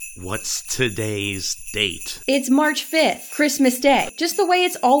What's today's date? It's March 5th, Christmas Day, just the way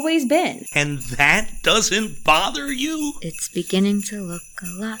it's always been. And that doesn't bother you? It's beginning to look a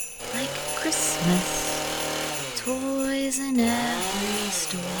lot like Christmas. Toys in every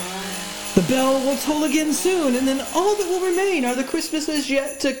store. The bell will toll again soon, and then all that will remain are the Christmases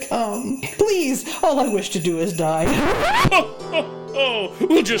yet to come. Please, all I wish to do is die. Oh,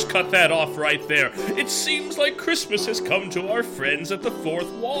 we'll just cut that off right there. It seems like Christmas has come to our friends at the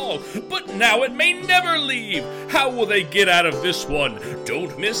fourth wall, but now it may never leave. How will they get out of this one?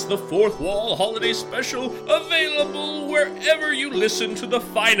 Don't miss the Fourth Wall Holiday Special, available wherever you listen to the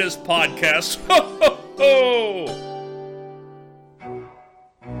finest podcast. Ho, ho, ho!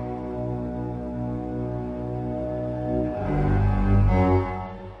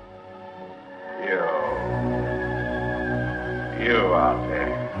 You out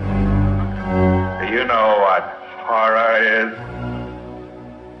there. Do you know what horror is?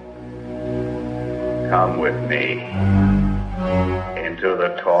 Come with me into the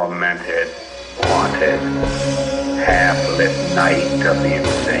tormented, haunted, half-lit night of the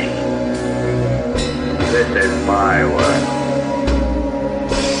insane. This is my world.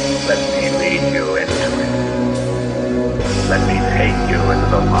 Let me lead you into it. Let me take you into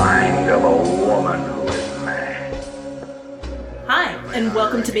the mind of a woman who is mad. Hi, and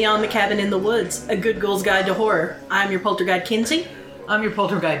welcome to Beyond the Cabin in the Woods, a good girl's guide to horror. I'm your poltergeist Kinsey. I'm your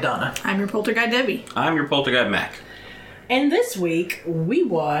poltergeist Donna. I'm your poltergeist Debbie. I'm your poltergeist Mac. And this week, we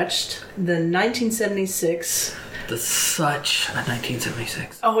watched the 1976... Such a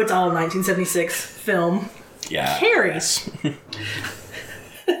 1976. Oh, it's all 1976 film. Yeah. Carrie.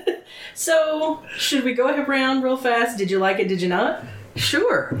 So, should we go around real fast? Did you like it? Did you not?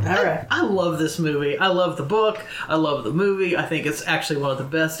 Sure. All right. I love this movie. I love the book. I love the movie. I think it's actually one of the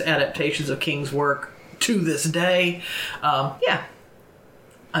best adaptations of King's work to this day. Yeah.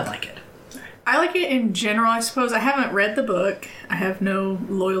 I like it. I like it in general, I suppose. I haven't read the book. I have no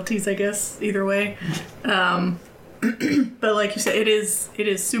loyalties, I guess, either way. But like you said, it is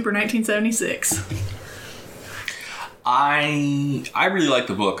super 1976. I really like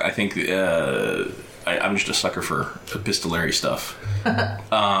the book. I think I'm just a sucker for epistolary stuff.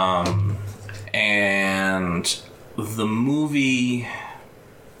 And the movie,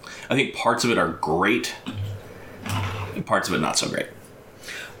 I think parts of it are great, and parts of it not so great.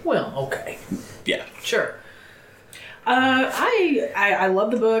 Well, okay. Yeah. Sure. I love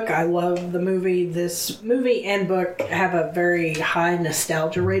the book. I love the movie. This movie and book have a very high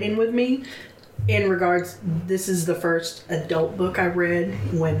nostalgia rating with me. In regards, this is the first adult book I read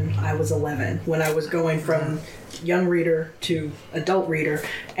when I was 11, when I was going from young reader to adult reader,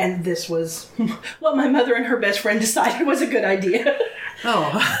 and this was what my mother and her best friend decided was a good idea.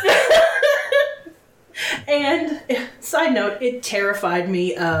 Oh. And, side note, it terrified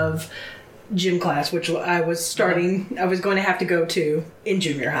me of gym class, which I was going to have to go to in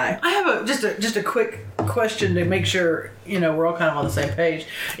junior high. I have just a quick question to make sure, we're all kind of on the same page.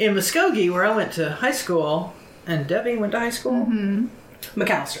 In Muskogee, where I went to high school, and Debbie went to high school? Mm-hmm.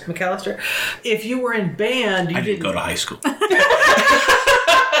 McAllister. If you were in band, I didn't go to high school. Go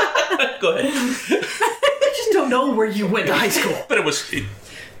ahead. I just don't know where you went to high school. But it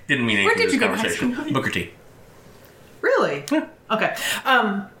didn't mean anything to this conversation. Booker T. Really? Yeah. Okay.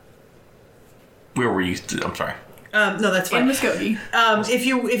 Where were you? I'm sorry. No, that's fine. In Muskogee. If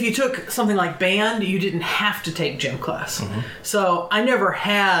you took something like band, you didn't have to take gym class. Mm-hmm. So I never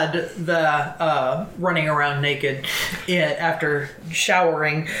had the running around naked after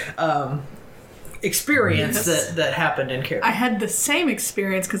showering experience that happened in Carrie. I had the same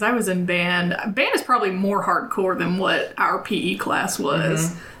experience because I was in band. Band is probably more hardcore than what our PE class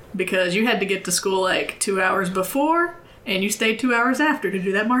was, because you had to get to school like 2 hours before, and you stayed 2 hours after to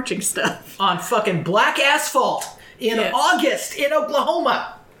do that marching stuff. On fucking black asphalt in August in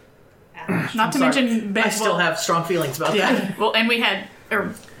Oklahoma. Not to mention I still have strong feelings about that. Well, and we had,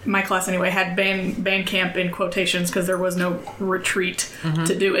 or my class anyway, had band camp in quotations because there was no retreat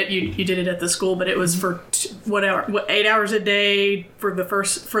to do it. You did it at the school, but it was for 8 hours a day for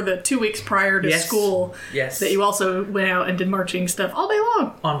the 2 weeks prior to school. Yes. That you also went out and did marching stuff all day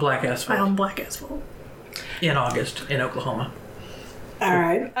long. On black asphalt. On black asphalt. In August in Oklahoma. All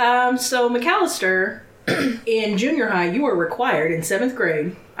right. So McAllister, in junior high, you were required in 7th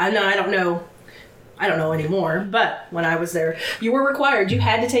grade. I don't know anymore, but when I was there, you were required. You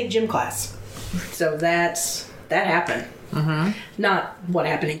had to take gym class. So that happened. Mm-hmm. Not what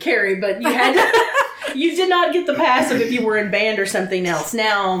happened in Carrie, but you had to, you did not get the pass of if you were in band or something else.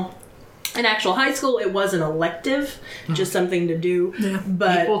 Now, in actual high school, it was an elective, just something to do. Yeah.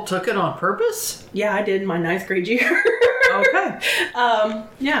 But People took it on purpose? yeah, I did my 9th grade year. Okay.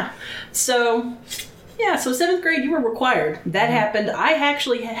 Yeah. So 7th grade, you were required. That happened. I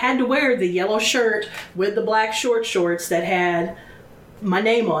actually had to wear the yellow shirt with the black shorts that had my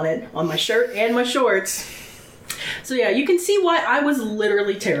name on it, on my shirt and my shorts. So yeah, you can see why I was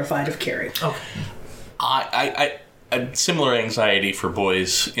literally terrified of Carrie. Okay. I had similar anxiety for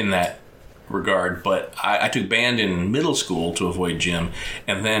boys in that regard, but I took band in middle school to avoid gym,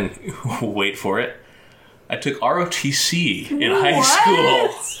 and then, wait for it, I took ROTC in high school.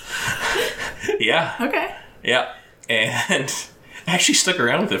 Yeah. Okay. Yeah. And I actually stuck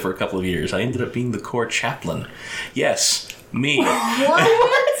around with it for a couple of years. I ended up being the corps chaplain. Yes, me.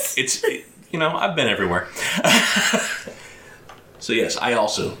 What? I've been everywhere. So yes, I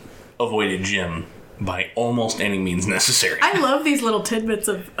also avoided gym by almost any means necessary. I love these little tidbits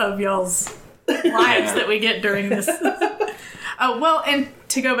of y'all's lives that we get during this. Oh, well, and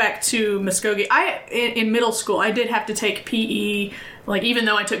to go back to Muskogee, in middle school, I did have to take PE. Like, even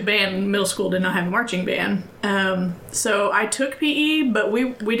though I took band, middle school did not have a marching band. So I took PE, but we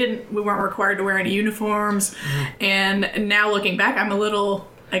weren't required to wear any uniforms. And now looking back, I'm a little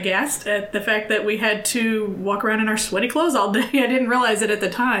aghast at the fact that we had to walk around in our sweaty clothes all day. I didn't realize it at the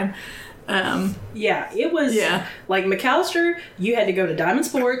time. Yeah, it was like McAllister, you had to go to Diamond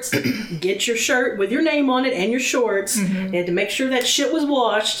Sports, get your shirt with your name on it and your shorts. You had to make sure that shit was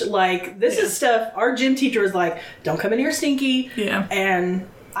washed. Like, this is stuff our gym teacher was like, don't come in here stinky. Yeah. And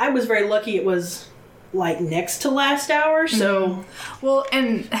I was very lucky it was like next to last hour, so. Well,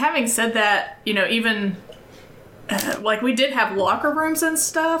 and having said that, even like we did have locker rooms and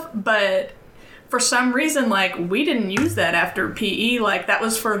stuff, but for some reason, like, we didn't use that after PE. Like, that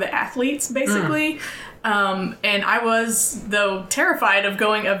was for the athletes, basically. And I was, though, terrified of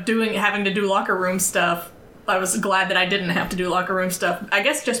having to do locker room stuff. I was glad that I didn't have to do locker room stuff. I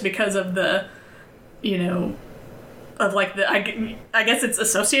guess just because of the, I guess it's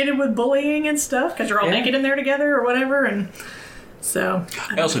associated with bullying and stuff, because you're all naked in there together or whatever, and so.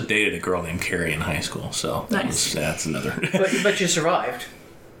 I also dated a girl named Carrie in high school, so nice. That's another. But you survived.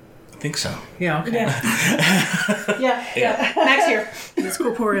 I think so. Yeah, okay. Yeah. Max here. It's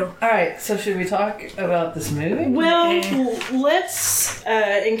corporeal. All right, so should we talk about this movie? Well, let's,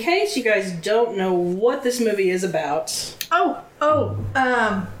 in case you guys don't know what this movie is about.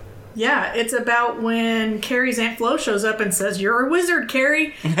 Yeah, it's about when Carrie's Aunt Flo shows up and says, "You're a wizard,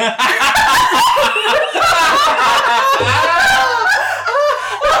 Carrie."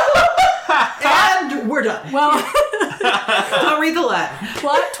 And we're done. Well, I'll read the Latin.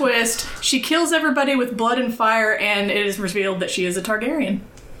 Plot twist, she kills everybody with blood and fire, and it is revealed that she is a Targaryen.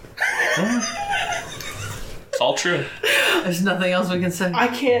 It's all true. There's nothing else we can say. I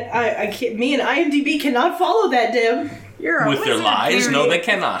can't, me and IMDb cannot follow that, Deb. You're a With their wizard, lies? Carrie. No, they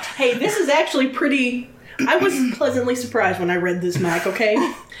cannot. Hey, this is actually pretty... I was pleasantly surprised when I read this, Mac, okay?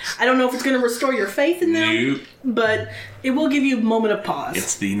 I don't know if it's going to restore your faith in them, Nope. but it will give you a moment of pause.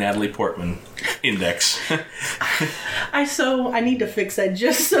 It's the Natalie Portman index. I need to fix that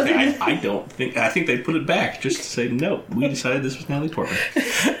just so that... I think they put it back just to say, no, we decided this was Natalie Portman.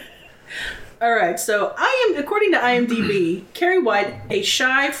 Alright, so according to IMDb, Carrie White, a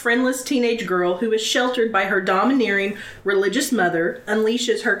shy, friendless teenage girl who is sheltered by her domineering religious mother,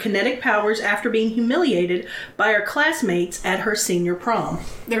 unleashes her kinetic powers after being humiliated by her classmates at her senior prom.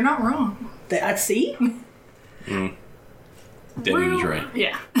 They're not wrong. See? Debbie was right.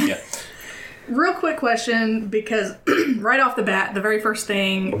 Yeah. Yeah. Real quick question, because right off the bat, the very first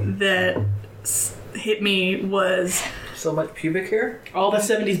thing that hit me was... So much pubic hair? All the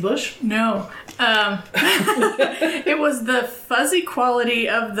 70s bush? No. It was the fuzzy quality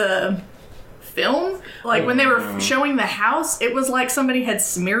of the film. Like, when they were showing the house, it was like somebody had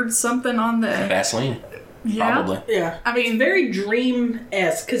smeared something on the... Vaseline. Yeah. Probably. Yeah. I mean... Very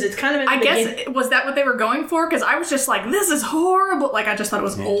Dream-esque, because it's kind of... I guess, was that what they were going for? Because I was just like, this is horrible. Like, I just thought it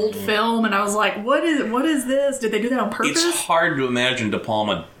was old film, and I was like, what is this? Did they do that on purpose? It's hard to imagine De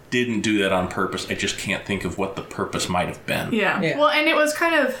Palma didn't do that on purpose. I just can't think of what the purpose might have been. Yeah. Well, and it was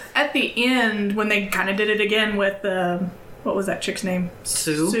kind of at the end when they kind of did it again with what was that chick's name?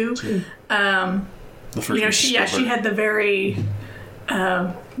 Sue. The first she had the very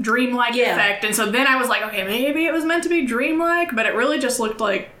dreamlike effect, and so then I was like, okay, maybe it was meant to be dreamlike, but it really just looked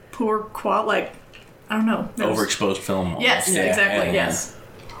like poor quality. Like, I don't know, overexposed film. Yes, exactly. Yes.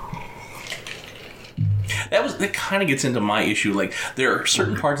 That kind of gets into my issue. Like, there are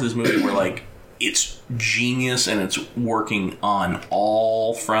certain parts of this movie where, like, it's genius and it's working on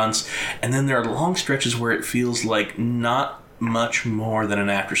all fronts, and then there are long stretches where it feels like not much more than an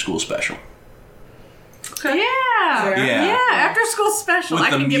after-school special. Yeah, after school special. With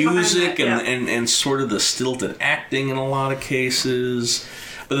I the can get music behind that, and sort of the stilted acting in a lot of cases.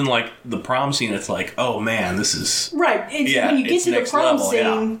 But then, like, the prom scene, it's like, oh man, this is... Right. When you get it's to the next prom level,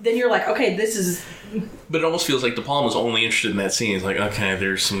 scene, then you're like, okay, this is... But it almost feels like De Palma's only interested in that scene. He's like, okay,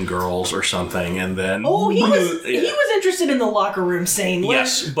 there's some girls or something, and then... Oh, he was interested in the locker room scene.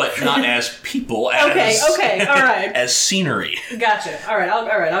 Yes, but not as people, okay, all right. as scenery. Gotcha. All right,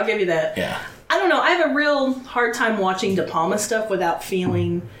 I'll give you that. Yeah. I don't know. I have a real hard time watching De Palma stuff without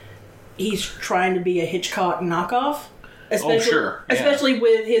feeling he's trying to be a Hitchcock knockoff. Especially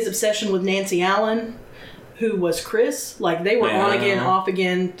with his obsession with Nancy Allen, who was Chris. Like, they were on again, off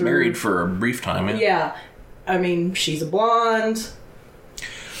again. Married for a brief time, Yeah. I mean, she's a blonde.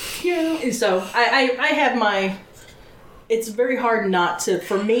 Yeah. So, I have my... It's very hard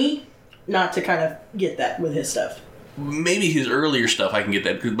for me, not to kind of get that with his stuff. Maybe his earlier stuff I can get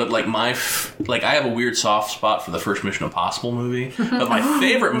that, but like I have a weird soft spot for the first Mission Impossible movie. But my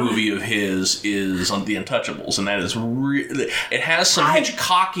favorite movie of his is on The Untouchables, and that is it has some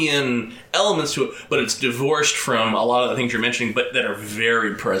Hitchcockian elements to it, but it's divorced from a lot of the things you're mentioning, but that are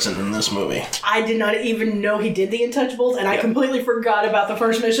very present in this movie. I did not even know he did The Untouchables, and I completely forgot about the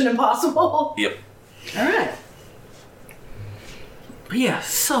first Mission Impossible. Yep. All right. Yeah,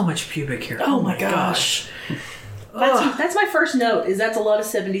 so much pubic hair. Oh my gosh. That's my first note, is that's a lot of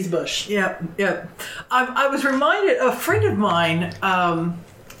 70s bush. Yep. I was reminded, a friend of mine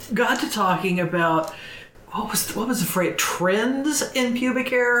got to talking about, what was the phrase? Trends in pubic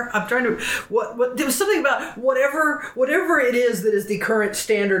hair? I'm trying to, what there was something about whatever it is that is the current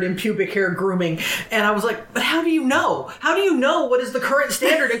standard in pubic hair grooming. And I was like, but how do you know? How do you know what is the current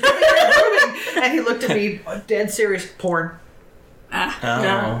standard in pubic hair grooming? And he looked at me, dead serious, porn.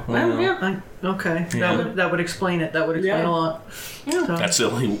 Okay. Yeah. That would explain it. That would explain a lot. Yeah. So. That's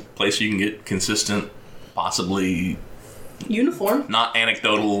the only place you can get consistent, possibly uniform, not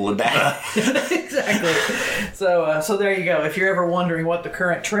anecdotal data. Exactly. So there you go. If you're ever wondering what the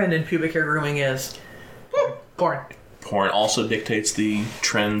current trend in pubic hair grooming is, porn. Porn also dictates the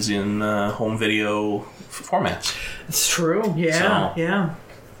trends in home video formats. It's true. Yeah.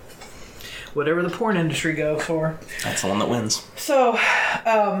 Whatever the porn industry goes for. That's the one that wins. So,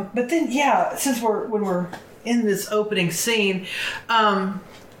 but then, since when we're in this opening scene,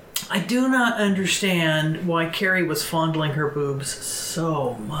 I do not understand why Carrie was fondling her boobs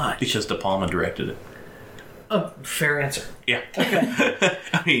so much. Because De Palma directed it. Oh, fair answer. Yeah. Okay.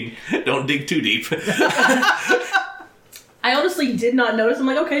 I mean, don't dig too deep. I honestly did not notice. I'm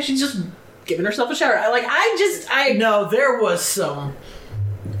like, okay, she's just giving herself a shower. No, there was some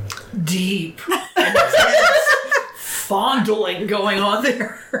deep fondling going on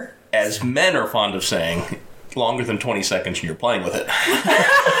there. As men are fond of saying, longer than 20 seconds and you're playing with it.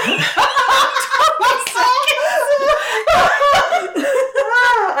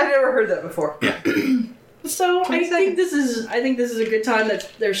 I've never heard that before. Yeah. So I think this is a good time that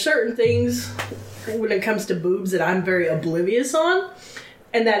there's certain things when it comes to boobs that I'm very oblivious on,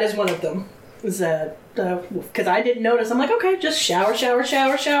 and that is one of them. Is that because I didn't notice? I'm like, okay, just shower,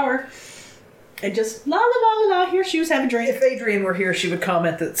 and just la la la la la. Here, she was having a drink. If Adrienne were here, she would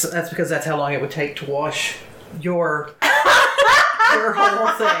comment that's because that's how long it would take to wash your whole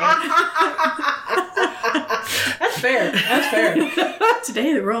thing. That's fair.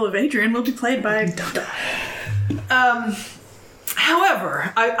 Today, the role of Adrienne will be played by Dada.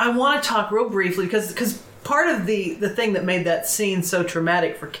 However, I want to talk real briefly because part of the thing that made that scene so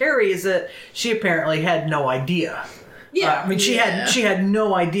traumatic for Carrie is that she apparently had no idea. Yeah, she had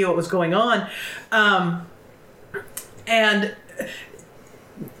no idea what was going on, and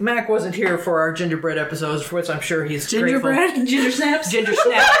Mac wasn't here for our gingerbread episodes, for which I'm sure he's gingerbread, grateful. ginger snaps.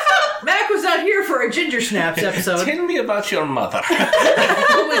 Mac was not here for a Ginger Snaps episode. Tell me about your mother.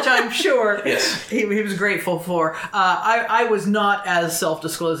 Which I'm sure yes. he was grateful for. I was not as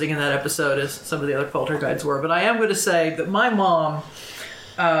self-disclosing in that episode as some of the other Poltergeists were, but I am going to say that my mom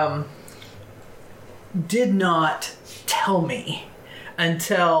did not tell me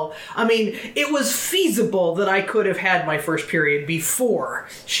until, it was feasible that I could have had my first period before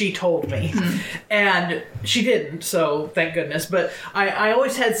she told me. And she didn't, so thank goodness. But I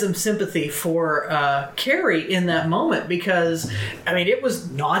always had some sympathy for Carrie in that moment because, it was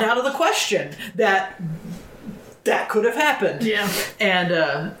not out of the question that could have happened. Yeah.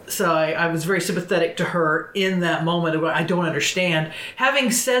 And so I was very sympathetic to her in that moment. I don't understand. Having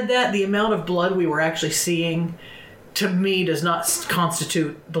said that, the amount of blood we were actually seeing to me does not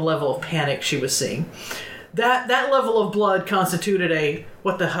constitute the level of panic she was seeing. That level of blood constituted a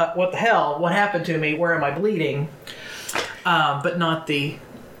what the hell, what happened to me, where am I bleeding? but not the.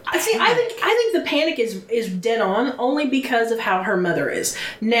 I think the panic is dead on only because of how her mother is.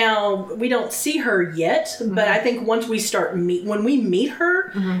 Now we don't see her yet, but I think once we start when we meet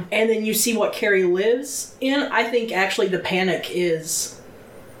her, and then you see what Carrie lives in, I think actually the panic is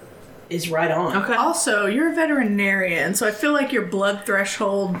right on. Okay. Also, you're a veterinarian, so I feel like your blood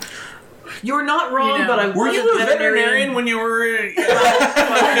threshold. You're not wrong, You know. but I Were you a veterinarian when you were? Donna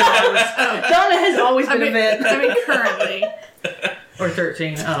has always been a vet. I mean, currently. Or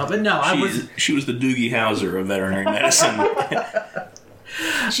 13. But no, I was. She was the Doogie Howser of veterinary medicine.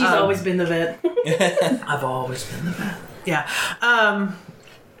 She's always been the vet. I've always been the vet. Yeah.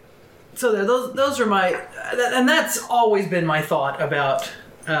 So there, those are my, and that's always been my thought about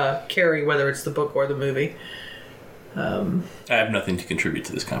Carrie, whether it's the book or the movie. I have nothing to contribute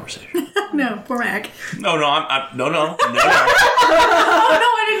to this conversation. No, poor Mac. No, no. Oh, no,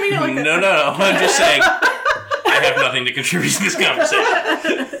 I didn't mean it like that. No. I'm just saying. I have nothing to contribute to this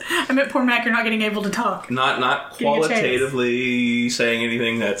conversation. I meant poor Mac, you're not getting able to talk. Not Getting a chance. qualitatively saying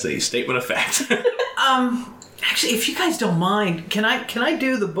anything. That's a statement of fact. Actually, if you guys don't mind, can I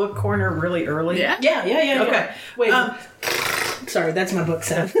do the book corner really early? Yeah? Yeah. Okay. Wait. Sorry, that's my book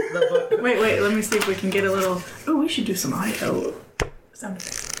sound. The book. Wait, let me see if we can get a little... Oh, we should do some audio sound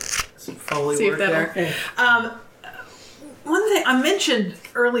effects. Some Foley See if work that'll- there. One thing I mentioned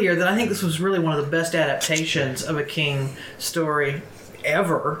earlier that I think this was really one of the best adaptations of a King story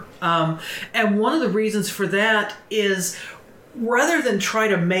ever. And one of the reasons for that is rather than try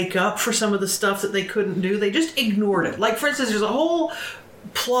to make up for some of the stuff that they couldn't do, they just ignored it. Like, for instance, there's a whole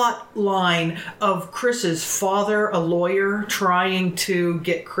plot line of Chris's father, a lawyer, trying to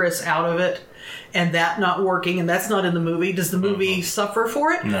get Chris out of it, and that not working, and that's not in the movie. Does the movie suffer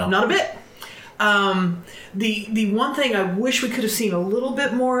for it? No. Not a bit. The one thing I wish we could have seen a little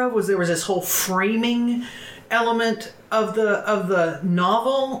bit more of was there was this whole framing element of the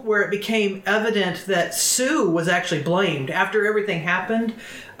novel where it became evident that Sue was actually blamed after everything happened.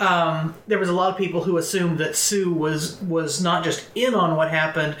 There was a lot of people who assumed that Sue was not just in on what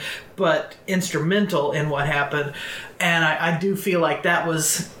happened, but instrumental in what happened. And I do feel like that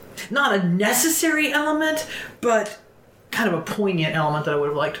was not a necessary element, but kind of a poignant element that I would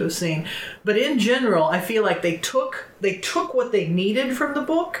have liked to have seen. But in general, I feel like they took what they needed from the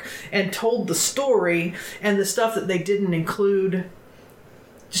book and told the story, and the stuff that they didn't include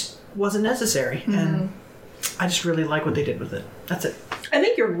just wasn't necessary. And I just really like what they did with it. That's it. I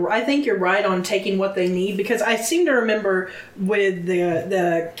think you're right on taking what they need, because I seem to remember with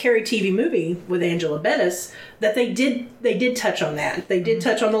the Carrie TV movie with Angela Bettis that they did touch on that. They did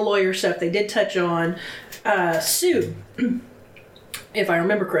touch on the lawyer stuff. They did touch on Sue, if I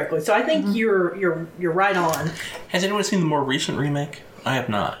remember correctly. So I think you're right on. Has anyone seen the more recent remake? I have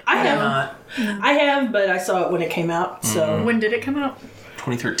not. I have, but I saw it when it came out. So When did it come out?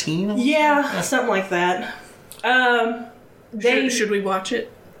 2013? yeah, something like that. Should we watch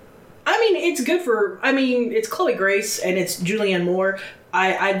it? I mean, it's good for. I mean, it's Chloe Grace and it's Julianne Moore.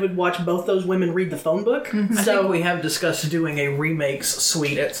 I would watch both those women read the phone book. I think we have discussed doing a remakes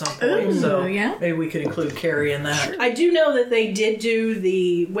suite at some point. Ooh, so yeah. maybe we could include Carrie in that. I do know that they did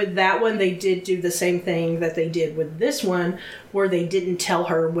do with that one, they did do the same thing that they did with this one, where they didn't tell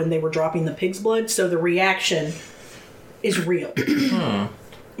her when they were dropping the pig's blood, so the reaction is real.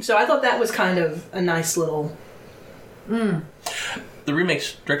 So I thought that was kind of a nice little... The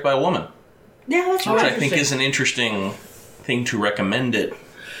remake's directed by a woman, Yeah, that's which right. I think is an interesting thing to recommend it.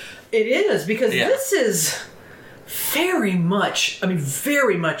 It is, because Yeah. this is very much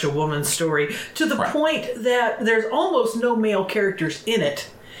a woman's story, to the Right. point that there's almost no male characters in it.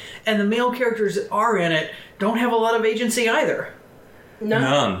 And the male characters that are in it don't have a lot of agency either.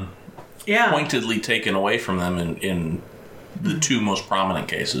 None. Yeah. Pointedly taken away from them in the two most prominent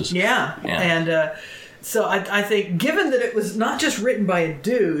cases. Yeah. Yeah. And so I think, given that it was not just written by a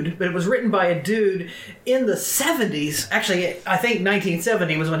dude, but it was written by a dude in the 70s, actually, I think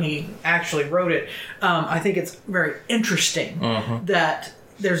 1970 was when he actually wrote it, I think it's very interesting that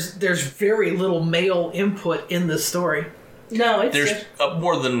there's very little male input in this story. No, it's... There's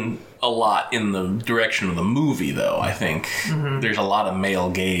more than a lot in the direction of the movie, though, I think. There's a lot of male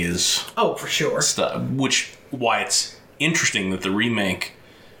gaze Oh, for sure. stuff, why it's interesting that the remake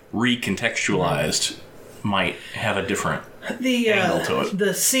recontextualized might have a different angle to it.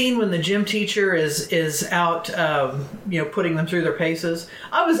 The scene when the gym teacher is out, putting them through their paces,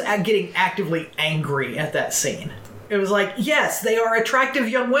 I was getting actively angry at that scene. It was like, yes, they are attractive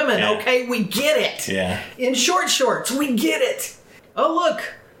young women. Yeah. Okay, we get it. Yeah. In short shorts, we get it. Oh, look,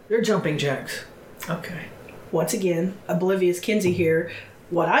 they're jumping jacks. Okay. Once again, oblivious Kinsey here.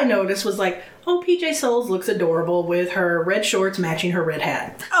 what I noticed was like, oh, PJ Souls looks adorable with her red shorts matching her red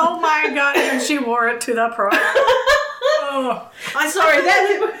hat. Oh my god, and she wore it to the prom. Oh, I'm sorry.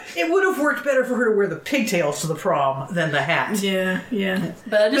 It would have worked better for her to wear the pigtails to the prom than the hat. Yeah.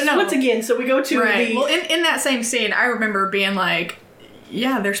 But just once again, so we go to the... Well, in that same scene, I remember being like,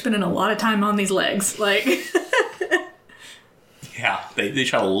 yeah, they're spending a lot of time on these legs. Like... Yeah, they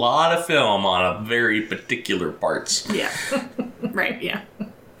shot a lot of film on a very particular parts. Yeah. Right, yeah.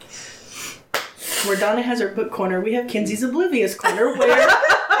 Where Donna has her book corner, we have Kenzie's Oblivious corner,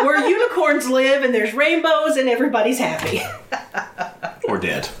 where unicorns live and there's rainbows and everybody's happy. Or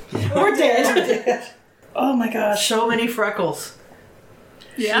dead. Or dead. Oh my gosh. So many freckles.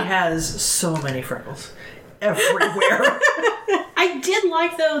 Yeah. She has so many freckles. Everywhere. I did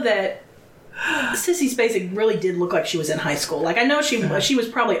like, though, that Sissy Spacek really did look like she was in high school. Like, I know she was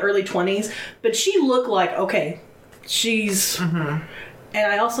probably early 20s, but she looked like, okay, she's... Mm-hmm. And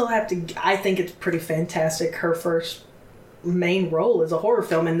I also I think it's pretty fantastic. Her first main role is a horror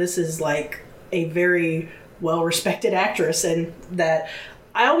film, and this is like a very well-respected actress, and that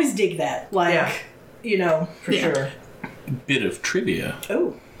I always dig that. Like, you know, for sure. Bit of trivia.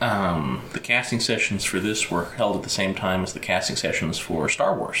 Oh. The casting sessions for this were held at the same time as the casting sessions for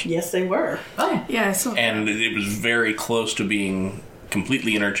Star Wars. Yes, they were. Oh, yeah, I saw that. And it was very close to being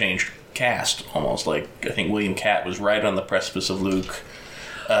completely interchanged cast, almost. Like, I think William Catt was right on the precipice of Luke.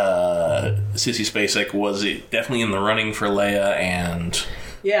 Sissy Spacek was definitely in the running for Leia, and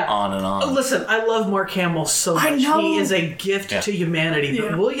on and on. Listen, I love Mark Hamill so much. I know. He is a gift to humanity.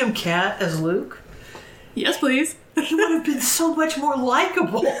 But William Catt as Luke? Yes, please. He would have been so much more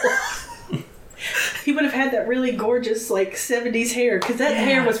likable. He would have had that really gorgeous, like, 70s hair, because that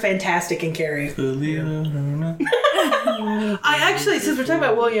hair was fantastic in Carrie. I actually, since we're talking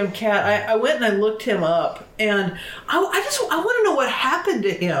about William Catt, I went and I looked him up, and I want to know what happened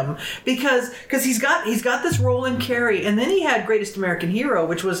to him, because he's got this role in Carrie, and then he had Greatest American Hero,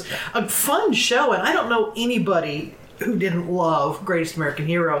 which was a fun show, and I don't know anybody who didn't love Greatest American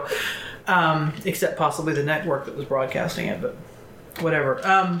Hero, except possibly the network that was broadcasting it, but whatever.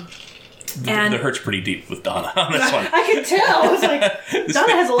 And the hurt's pretty deep with Donna on this one. I can tell. It's like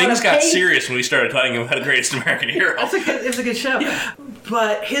Donna has a lot of things got pain. serious when we started talking about Greatest American Hero. It's a good show. Yeah.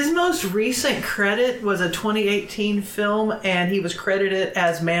 But his most recent credit was a 2018 film, and he was credited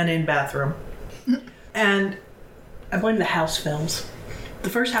as Man in Bathroom. And I blame the House films. The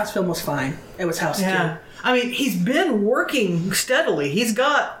first House film was fine. It was House 2. I mean, he's been working steadily. He's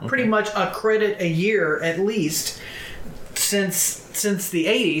got pretty much a credit a year at least since the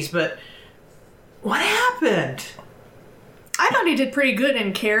 80s, but what happened? I thought he did pretty good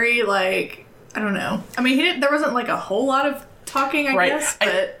in Carrie. Like, I don't know. I mean, there wasn't like a whole lot of talking, I guess.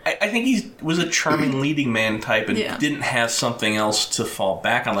 But I think he was a charming leading man type and didn't have something else to fall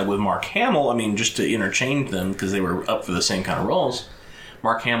back on. Like with Mark Hamill, I mean, just to interchange them because they were up for the same kind of roles.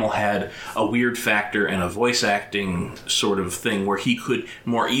 Mark Hamill had a weird factor and a voice acting sort of thing where he could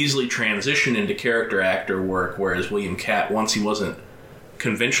more easily transition into character actor work, whereas William Catt, once he wasn't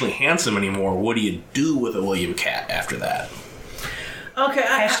conventionally handsome anymore, what do you do with a William Catt after that?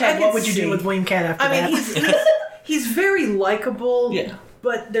 Okay, what would you do with William Catt after that? I mean, he's very likable,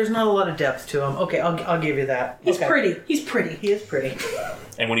 but there's not a lot of depth to him. Okay, I'll give you that. He's pretty. He's pretty. He is pretty.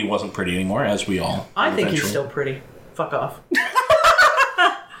 And when he wasn't pretty anymore, as we all I think he's still pretty. Fuck off.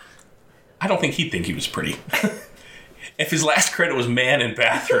 I don't think he'd think he was pretty. If his last credit was Man in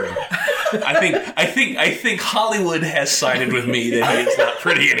Bathroom, I think Hollywood has sided with me that he's not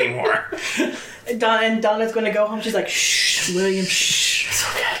pretty anymore. Donna's going to go home. She's like, "Shh, William, shh, it's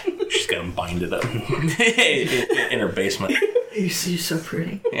okay." She's got him binded up in her basement. You're so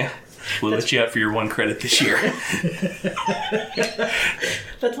pretty. Yeah, we'll let you out for your one credit this year.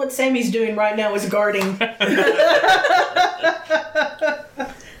 That's what Sammy's doing right now, is guarding.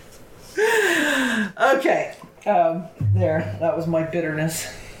 Okay. There. That was my bitterness.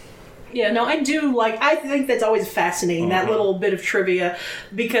 Yeah, no, I think that's always fascinating, that little bit of trivia,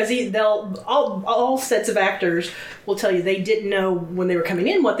 because all sets of actors will tell you they didn't know when they were coming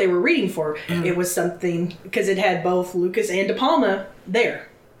in what they were reading for. It was something, because it had both Lucas and De Palma there.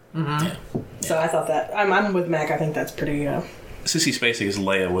 Mm-hmm. Yeah. So I thought that, I'm with Mac, I think that's pretty... Sissy Spacek as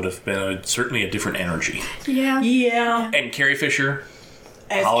Leia would have been certainly a different energy. Yeah. Yeah. And Carrie Fisher,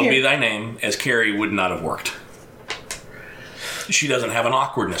 hallowed be thy name, as Carrie would not have worked. She doesn't have an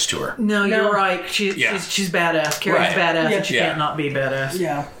awkwardness to her. No, you're right. She's badass. Carrie's badass, and she can't not be badass.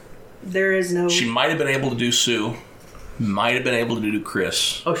 Yeah. There is no... She might have been able to do Sue. Might have been able to do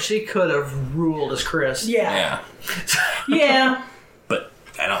Chris. Oh, she could have ruled as Chris. Yeah. Yeah. But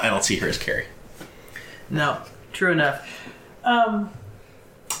I don't see her as Carrie. No. True enough.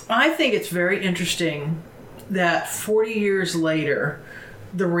 I think it's very interesting that 40 years later,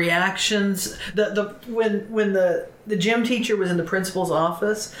 the reactions, when the gym teacher was in the principal's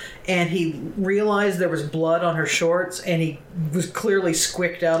office and he realized there was blood on her shorts and he was clearly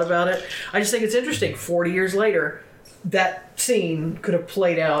squicked out about it. I just think it's interesting. 40 years later, that scene could have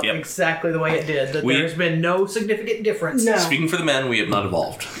played out exactly the way it did. That there's been no significant difference. No. Speaking for the men, we have not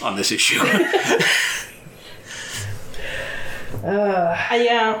evolved on this issue.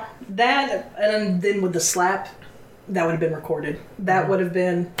 Yeah, that, and then with the slap, that would have been recorded. That would have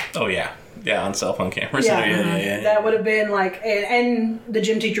been... Oh, yeah. Yeah, on cell phone cameras. Yeah, that would have been like... And the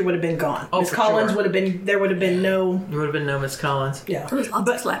gym teacher would have been gone. Oh, Miss Collins sure. would have been... There would have been no... There would have been no Miss Collins. Yeah. There was lots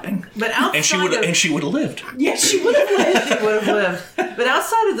of slapping. But outside And she would have lived. Yes, she would have lived. She would have lived. But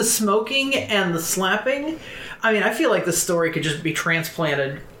outside of the smoking and the slapping, I mean, I feel like the story could just be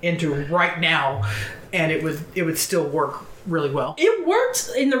transplanted into right now, and it would still work really well. It worked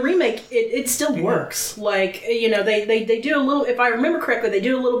in the remake. It still works. Like, you know, they do a little, if I remember correctly, they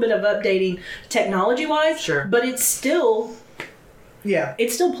do a little bit of updating technology-wise. Sure. But it's still... Yeah.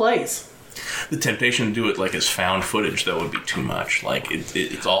 It still plays. The temptation to do it like as found footage, though, would be too much. Like,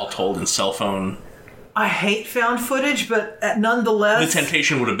 it's all told in cell phone. I hate found footage, but nonetheless... The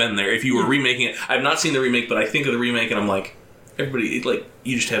temptation would have been there if you were remaking it. I've not seen the remake, but I think of the remake and I'm like, everybody, like,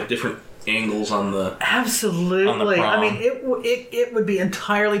 you just have different angles on the... Absolutely. On the prom. I mean, it would be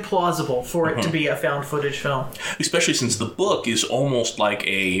entirely plausible for it to be a found footage film. Especially since the book is almost like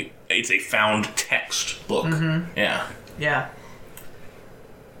it's a found text book. Yeah. Yeah.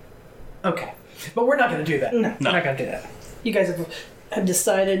 Okay. But we're not going to do that. No. We're not going to do that. You guys have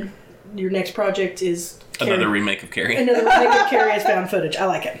decided your next project is... Another remake of Carrie. Another remake of Carrie as found footage. I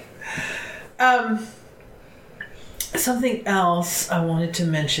like it. Something else I wanted to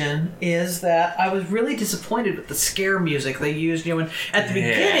mention is that I was really disappointed with the scare music they used. You know, when at the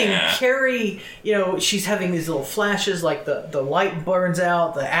beginning, Carrie, you know, she's having these little flashes, like the light burns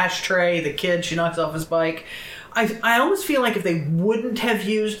out, the ashtray, the kid, she knocks off his bike. I almost feel like if they wouldn't have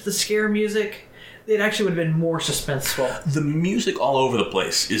used the scare music, it actually would have been more suspenseful. The music all over the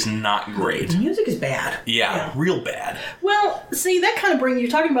place is not great. The music is bad. Yeah, real bad. Well, see, that kind of brings...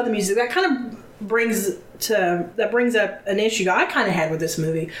 You're talking about the music. That kind of brings up an issue I kind of had with this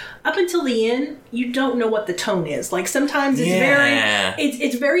movie. Up until the end, you don't know what the tone is. Like, sometimes it's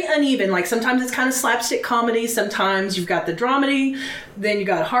it's very uneven. Like, sometimes it's kind of slapstick comedy. Sometimes you've got the dramedy, then you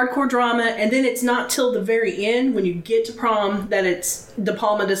got hardcore drama, and then it's not till the very end when you get to prom that it's De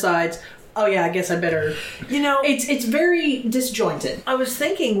Palma decides, oh yeah, I guess I better... You know... It's very disjointed. I was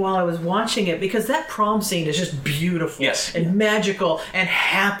thinking while I was watching it, because that prom scene is just beautiful. Yes. And magical and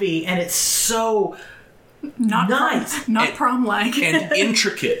happy, and it's so... Not nice. Not prom-like. And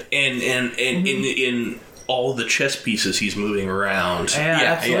intricate, and in all the chess pieces he's moving around.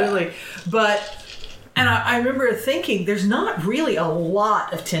 Yeah, absolutely. Yeah. But... And I remember thinking, there's not really a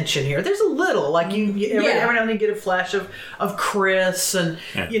lot of tension here. There's a little, like every now and then you get a flash of Chris, and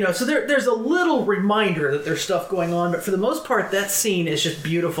you know, so there's a little reminder that there's stuff going on. But for the most part, that scene is just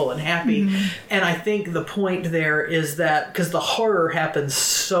beautiful and happy. And I think the point there is that because the horror happens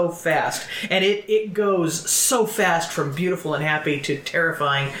so fast, and it goes so fast from beautiful and happy to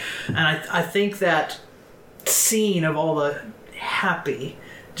terrifying, and I think that scene of all the happy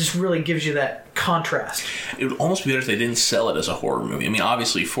just really gives you that contrast. It would almost be better if they didn't sell it as a horror movie. I mean,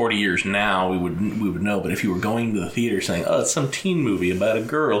 obviously, 40 years now, we would know. But if you were going to the theater saying, "Oh, it's some teen movie about a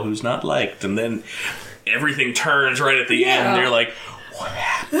girl who's not liked," and then everything turns right at the end, and you're like, "What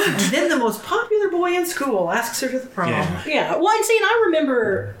happened?" And then the most popular boy in school asks her to the prom. Yeah. Well, and see, and I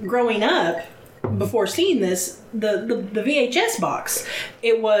remember growing up before seeing this, the VHS box.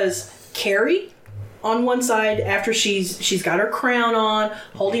 It was Carrie on one side after she's got her crown on,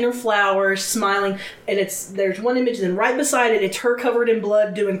 holding her flowers, smiling, and there's one image, and then right beside it, it's her covered in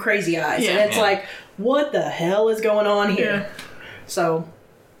blood doing crazy eyes, and it's like, what the hell is going on here? So,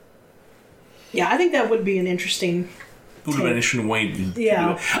 yeah, I think that would be an interesting. It would have been an interesting way to do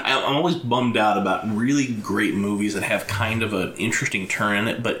it. I'm always bummed out about really great movies that have kind of an interesting turn in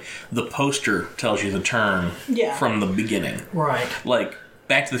it, but the poster tells you the turn from the beginning. Right. Like,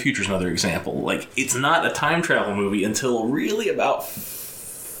 Back to the Future is another example. Like, it's not a time travel movie until really about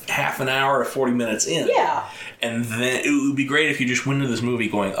half an hour or 40 minutes in. Yeah. And then it would be great if you just went into this movie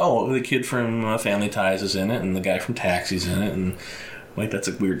going, oh, the kid from Family Ties is in it, and the guy from Taxi's in it, and wait, that's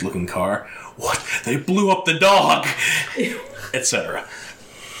a weird looking car. What? They blew up the dog! Etc.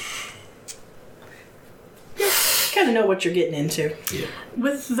 Kind of know what you're getting into. Yeah.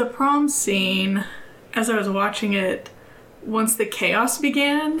 With the prom scene, as I was watching it, once the chaos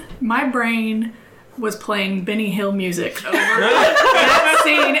began, my brain was playing Benny Hill music over that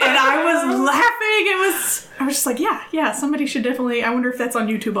scene, and just like, yeah, somebody should definitely. I wonder if that's on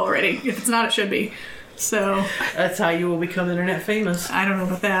YouTube already. If it's not, it should be. So That's how you will become internet famous. I don't know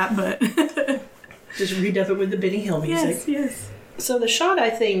about that, but Just redub it with the Benny Hill music. yes. So the shot I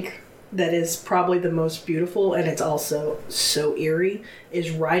think that is probably the most beautiful, and it's also so eerie,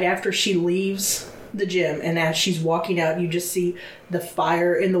 is right after she leaves the gym, and as she's walking out, you just see the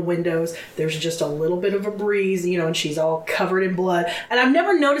fire in the windows. There's just a little bit of a breeze, and she's all covered in blood. And I've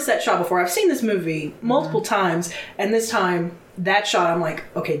never noticed that shot before. I've seen this movie multiple times, and this time, that shot, I'm like,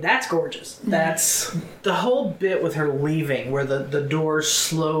 okay, that's gorgeous. That's The whole bit with her leaving, where the doors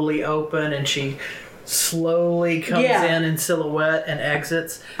slowly open and she slowly comes in silhouette and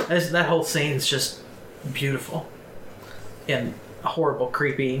exits. That whole scene's just beautiful. In a horrible,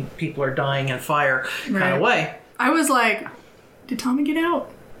 creepy, people are dying in fire kind of way. I was like, did Tommy get out?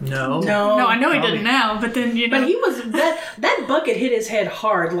 No. No, I know he didn't now, but then, But he was, that bucket hit his head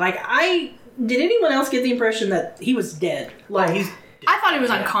hard. Like, did anyone else get the impression that he was dead? Like, I thought he was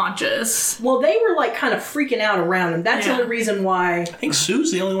unconscious. Well, they were like kind of freaking out around him. That's the only reason why. I think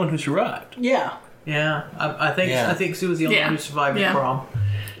Sue's the only one who survived. Yeah. Yeah, I think Sue was the only one who survived the prom.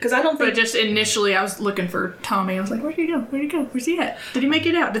 Because I don't think. But just initially, I was looking for Tommy. I was like, where'd he go? Where'd he go? Where's he at? Did he make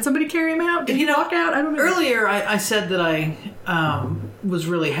it out? Did somebody carry him out? Did he walk out? I don't know. Earlier, I said that I was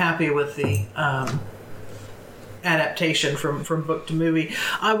really happy with the adaptation from book to movie.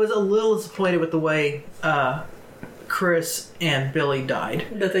 I was a little disappointed with the way Chris and Billy died.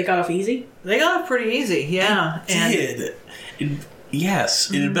 That they got off easy? They got off pretty easy, yeah. Yes,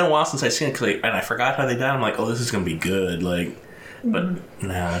 it had been a while since I'd seen it, and I forgot how they died. I'm like, oh, this is going to be good. But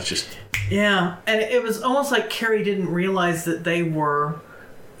no, it's just... Yeah, and it was almost like Carrie didn't realize that they were...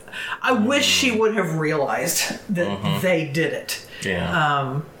 I wish she would have realized that they did it.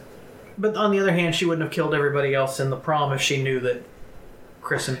 Yeah. But on the other hand, she wouldn't have killed everybody else in the prom if she knew that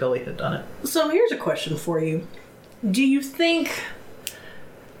Chris and Billy had done it. So here's a question for you. Do you think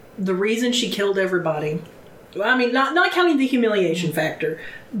the reason she killed everybody... I mean, not counting the humiliation factor,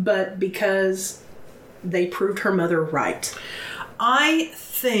 but because they proved her mother right. I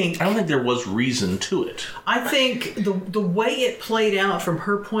don't think there was reason to it. I think the way it played out from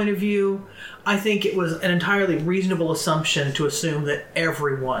her point of view, I think it was an entirely reasonable assumption to assume that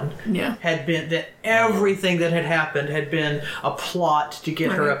everyone had been, that everything that had happened had been a plot to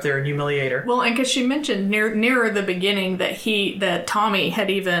get her up there and humiliate her. Well, and because she mentioned nearer the beginning that Tommy had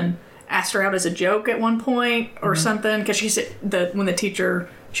even asked her out as a joke at one point or something, because she said that when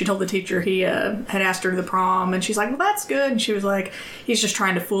she told the teacher he had asked her to the prom, and she's like, well, that's good, and she was like, he's just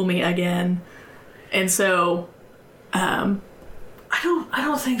trying to fool me again. And so I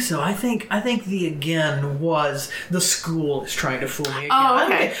don't think so. I think the again was the school is trying to fool me again. Oh,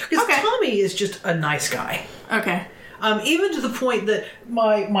 okay. Because Tommy is just a nice guy. Okay. Even to the point that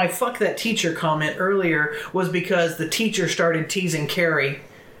my fuck that teacher comment earlier was because the teacher started teasing Carrie,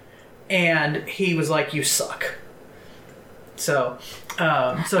 and he was like, "You suck." So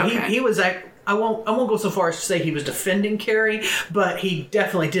he was like, I won't go so far as to say he was defending Carrie, but he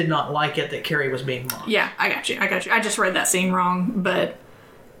definitely did not like it that Carrie was being mocked. Yeah, I got you. I just read that scene wrong, but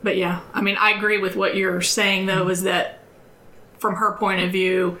yeah, I mean, I agree with what you're saying though, is that from her point of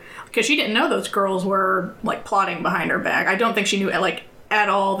view, because she didn't know those girls were like plotting behind her back. I don't think she knew like at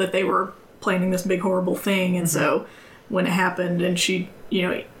all that they were planning this big horrible thing, and so when it happened, and she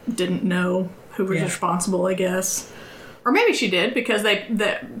didn't know who was responsible, I guess. Or maybe she did, because they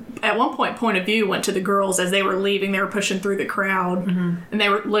at one point of view went to the girls as they were leaving. They were pushing through the crowd, and they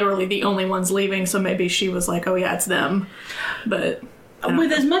were literally the only ones leaving. So maybe she was like, "Oh yeah, it's them." But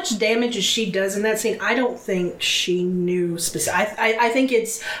with as much damage as she does in that scene, I don't think she knew specific. I think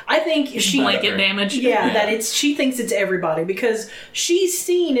she blanket damage. Yeah, that she thinks it's everybody, because she's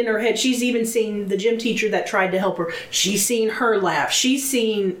seen in her head. She's even seen the gym teacher that tried to help her. She's seen her laugh. She's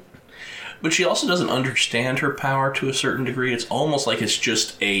seen. But she also doesn't understand her power to a certain degree. It's almost like it's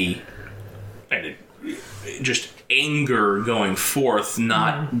just just anger going forth,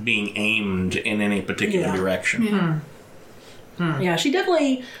 not being aimed in any particular direction. Yeah, she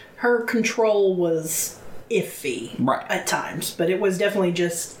definitely, her control was iffy at times, but it was definitely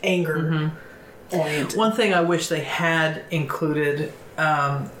just anger oriented. One thing I wish they had included,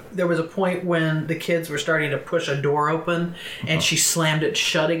 there was a point when the kids were starting to push a door open, and she slammed it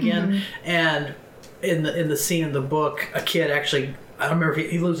shut again. And in the scene in the book, a kid actually, I don't remember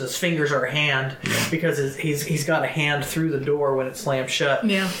if he loses his fingers or a hand, because he's got a hand through the door when it slammed shut.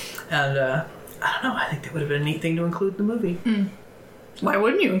 Yeah. And I don't know, I think that would have been a neat thing to include in the movie. Why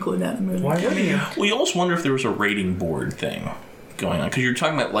wouldn't you include that in the movie? Why wouldn't you? Well, you almost wonder if there was a rating board thing going on, because you're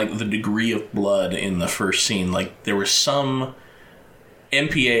talking about like the degree of blood in the first scene. Like there was some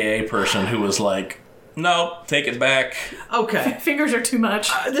MPAA person who was like, No, take it back. Okay. Fingers are too much.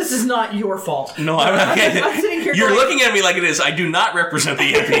 This is not your fault. No, I'm not getting I'm sitting here You're going- looking at me like it is. I do not represent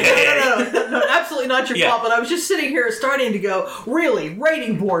the NBA. No, absolutely not your fault, but I was just sitting here starting to go, really,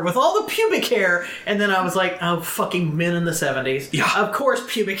 rating board with all the pubic hair, and then I was like, oh, fucking men in the 70s. Yeah. Of course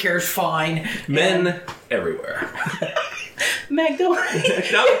pubic hair is fine. Men everywhere. Meg, don't.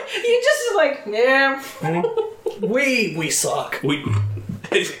 No. You just like, yeah. We suck.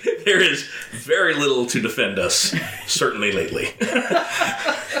 There is very little to defend us, certainly lately.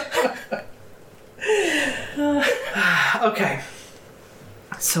 Okay.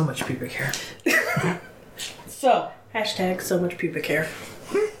 So much pubic hair. So, hashtag so much pubic hair.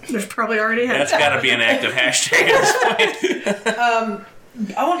 There's probably already had. That's got to be an active hashtag at this point.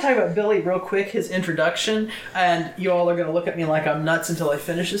 I want to talk about Billy real quick, his introduction, and you all are going to look at me like I'm nuts until I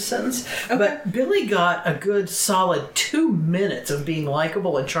finish this sentence. Okay. But Billy got a good solid 2 minutes of being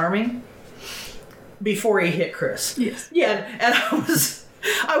likable and charming before he hit Chris. Yes. Yeah, and I was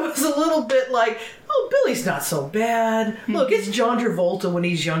a little bit like, oh, Billy's not so bad. Look, it's John Travolta when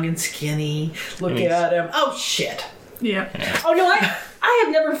he's young and skinny. Look at him. Oh, shit. Yeah. Oh no, I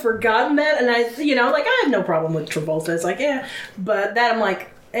have never forgotten that, and I have no problem with Travolta. It's like, yeah, but that I'm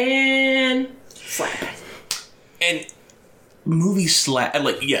like, and slap. And movie slap,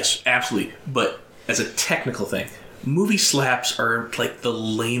 like, yes, absolutely. But as a technical thing, movie slaps are like the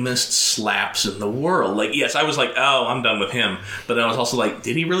lamest slaps in the world. Like, yes, I was like, oh, I'm done with him. But then I was also like,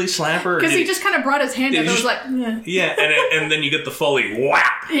 did he really slap her? Because he just kind of brought his hand up and was like, yeah. Yeah, and then you get the Foley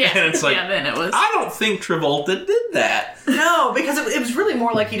whap. Yeah. And it's like, yeah, then it was. I don't think Travolta did that. No, because it was really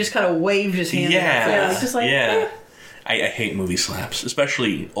more like he just kind of waved his hand. Yeah. Just like, yeah. I hate movie slaps,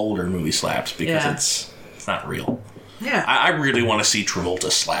 especially older movie slaps, because it's not real. Yeah. I really want to see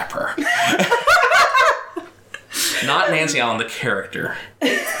Travolta slap her. Not Nancy Allen, the character.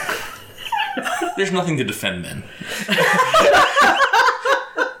 There's nothing to defend men.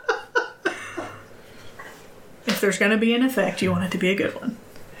 If there's going to be an effect, you want it to be a good one.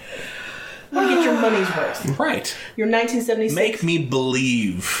 You get your money's worth. Right. Your 1976. Make me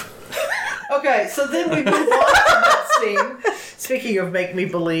believe. Okay, so then we move on to that scene. Speaking of make me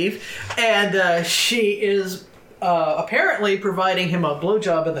believe, and she is apparently providing him a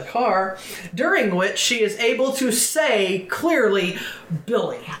blowjob in the car, during which she is able to say clearly,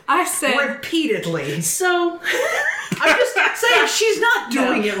 Billy. I said repeatedly. So I'm just saying she's not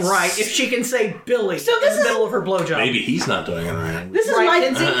doing it right if she can say Billy in the middle of her blowjob. Maybe he's not doing it right. This is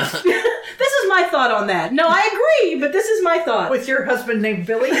this is my thought on that. No, I agree, but this is my thought. With your husband named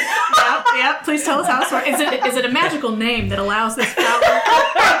Billy? Yep. Please tell us how it's working. Is it a magical name that allows this power?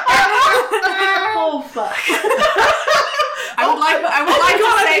 Oh fuck! I would like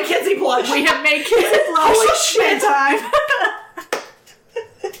to say Kinsey blush. We have made Kinsey blush. Holy shit! Time.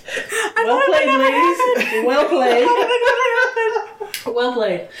 Well played, ladies. Well played. Well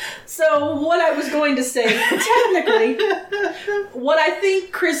played. So, what I was going to say, technically, what I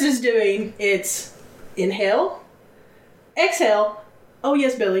think Chris is doing, it's inhale, exhale. Oh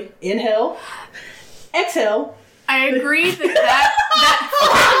yes, Billy. Inhale, exhale. I agree that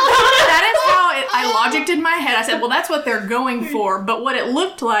is how I logicked in my head. I said, well, that's what they're going for. But what it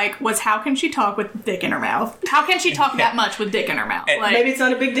looked like was, how can she talk with dick in her mouth? How can she talk that much with dick in her mouth? Like, maybe it's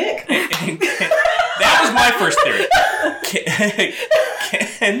not a big dick. That was my first theory.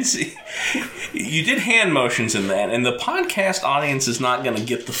 Kenzie, you did hand motions in that, and the podcast audience is not going to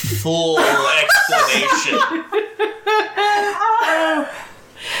get the full explanation.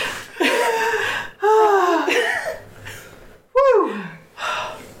 Woo!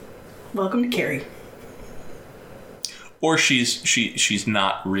 Welcome to Carrie. Or she's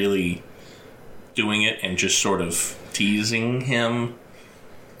not really doing it and just sort of teasing him.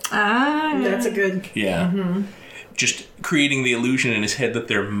 That's a good. Yeah. Mm-hmm. Just creating the illusion in his head that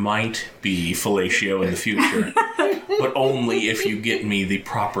there might be fellatio in the future, but only if you get me the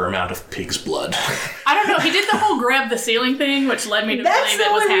proper amount of pig's blood. I don't know. He did the whole grab the ceiling thing, which led me to believe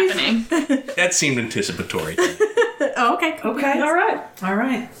it was happening. That seemed anticipatory. Oh, okay. Okay. All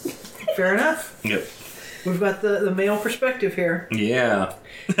right. Fair enough. Yep. We've got the male perspective here. Yeah.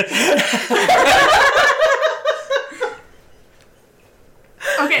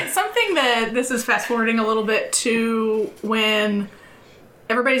 Okay, something that this is fast forwarding a little bit to when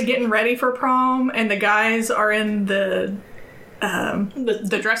everybody's getting ready for prom and the guys are in the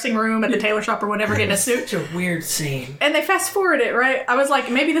the dressing room at the tailor shop or whatever, getting a suit. Such a weird scene. And they fast forward it, right? I was like,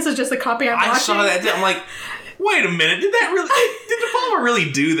 maybe this is just a copy I'm watching. I saw that. I'm like, wait a minute. Did De Palma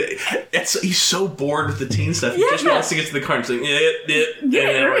really do that? He's so bored with the teen stuff. He just wants to get to the car and say, Instead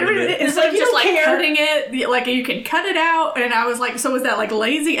of just like cutting it, like you can cut it out. And I was like, so was that like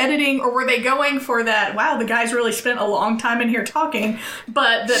lazy editing, or were they going for that? Wow, the guys really spent a long time in here talking,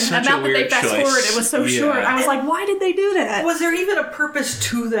 but the amount that they fast forward, it was so short. I was like, why did they do that? Was there even a purpose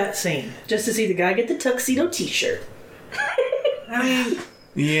to that scene? Just to see the guy get the tuxedo T-shirt. I mean.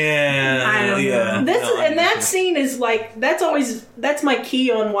 Yeah, I don't know. That scene is like that's my key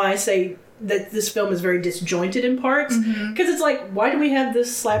on why I say that this film is very disjointed in parts, because it's like, why do we have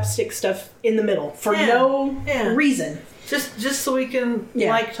this slapstick stuff in the middle for no reason? Just so we can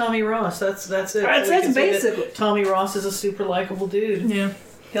like Tommy Ross. That's it. That's basically. Tommy Ross is a super likable dude. Yeah,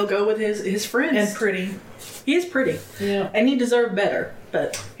 he'll go with his friends and pretty. He is pretty. Yeah, and he deserved better.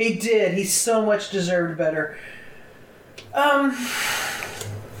 But he did. He so much deserved better.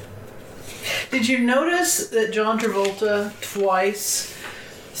 Did you notice that John Travolta twice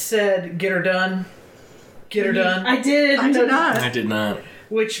said, "Get her done"? Get her done. I did. I did not. I did not.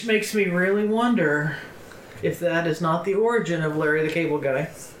 Which makes me really wonder if that is not the origin of Larry the Cable Guy.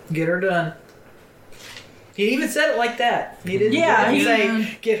 Get her done. He even said it like that. He didn't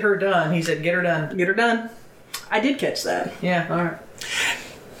say, "Get her done." He said, "Get her done." Get her done. I did catch that. Yeah. All right.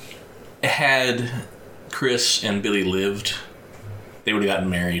 Had Chris and Billy lived, they would have gotten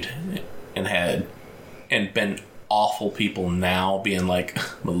married and been awful people now, being like,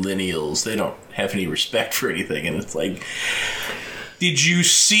 millennials, they don't have any respect for anything. And it's like, did you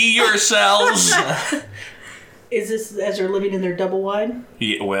see yourselves? Is this as they're living in their double wide?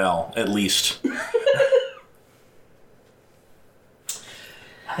 Yeah, well, at least.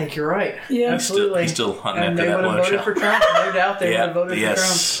 I think you're right. Yeah, absolutely. He's still hunting and after that one they would have voted for Trump. No doubt they would have voted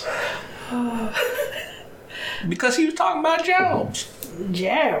for Trump. Because he was talking about jobs.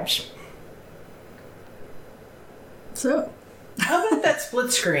 Jabs. So, how about that split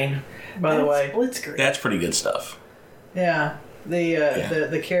screen? By the way, split screen. That's pretty good stuff. Yeah,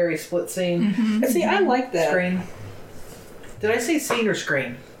 the Carrie split scene. Mm-hmm. See, I like that screen. Did I say scene or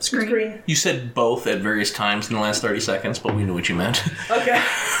screen? Screen. You said both at various times in the last 30 seconds, but we knew what you meant. Okay.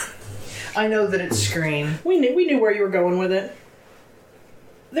 I know that it's screen. We knew where you were going with it.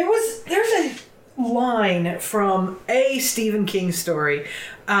 There's a line from a Stephen King story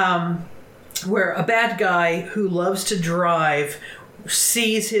where a bad guy who loves to drive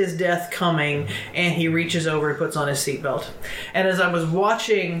sees his death coming and he reaches over and puts on his seatbelt. And as I was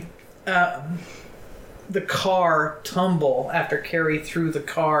watching the car tumble after Carrie threw the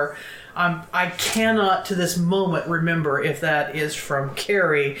car, I cannot to this moment remember if that is from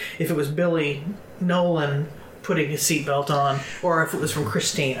Carrie, if it was Billy Nolan putting his seatbelt on, or if it was from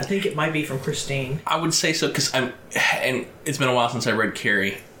Christine. I think it might be from Christine. I would say so, because and it's been a while since I read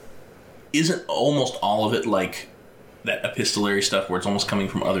Carrie. Isn't almost all of it like that epistolary stuff where it's almost coming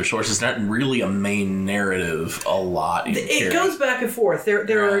from other sources? It's not really a main narrative a lot in Carrie. It goes back and forth.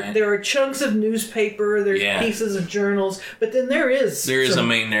 There are chunks of newspaper, there's pieces of journals, but then there is a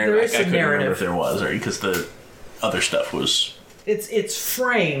main narrative. There is I couldn't narrative. remember if there was, or because the other stuff was it's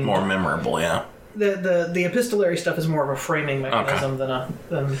framed more memorable. Yeah, the epistolary stuff is more of a framing mechanism than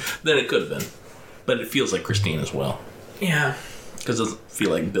it could have been, but it feels like Christine as well. Yeah, because it doesn't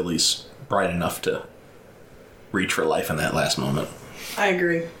feel like Billy's bright enough to reach for life in that last moment. I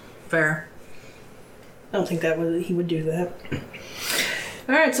agree. Fair. I don't think he would do that.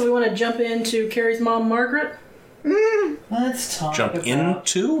 All right, so we want to jump into Carrie's mom, Margaret. Let's talk. Jump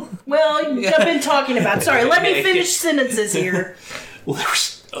into? Well, jump in talking about. Sorry, let me finish sentences here. Well, there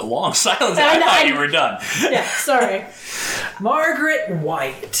was a long silence. I thought you were done. Yeah, sorry. Margaret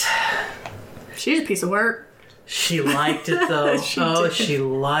White. She's a piece of work. She liked it though. She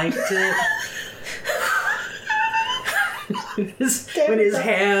liked it. When his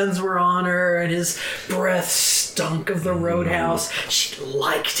hands were on her and his breath stunk of the roadhouse, she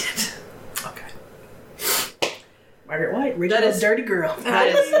liked it. Okay. Margaret White, original dirty girl. That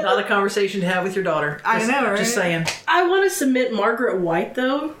is not a conversation to have with your daughter. I know, right? Just saying. I want to submit Margaret White,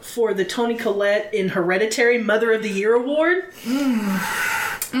 though, for the Toni Collette in Hereditary Mother of the Year Award.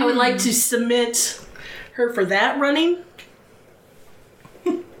 I would like to submit her for that running.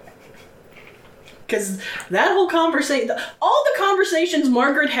 Because that whole conversation, all the conversations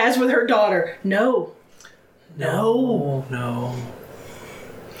Margaret has with her daughter, no.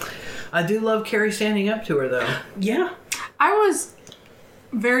 I do love Carrie standing up to her, though. Yeah. I was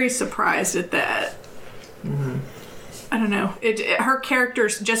very surprised at that. Mm-hmm. I don't know. Her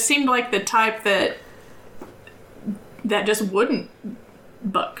characters just seemed like the type that that just wouldn't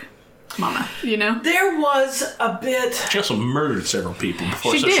buck Mama, you know? There was a bit. She also murdered several people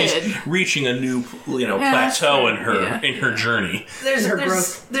before, She so did. she's reaching a new, that's plateau true. in her journey. There's Her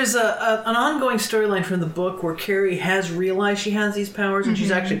growth. an ongoing storyline from the book where Carrie has realized she has these powers and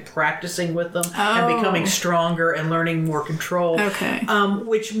she's actually practicing with them and becoming stronger and learning more control. Okay.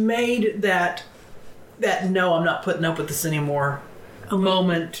 Which made that no, I'm not putting up with this anymore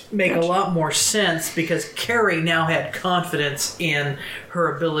moment make a lot more sense because Carrie now had confidence in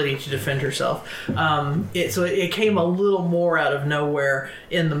her ability to defend herself. So it came a little more out of nowhere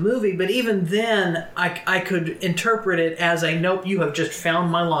in the movie, but even then I could interpret it as a nope, you have just found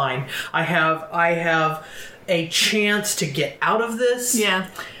my line. I have a chance to get out of this. Yeah.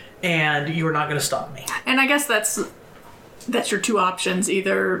 And you are not going to stop me. And I guess that's your two options.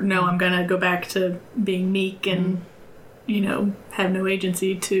 Either, no, I'm going to go back to being meek and, have no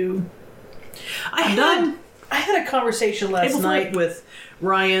agency to... I had a conversation last night with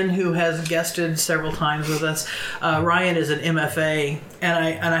Ryan, who has guested several times with us. Ryan is an MFA,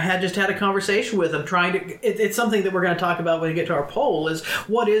 and I had a conversation with him. It's something that we're going to talk about when we get to our poll. Is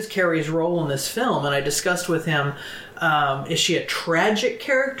what is Carrie's role in this film? And I discussed with him. Is she a tragic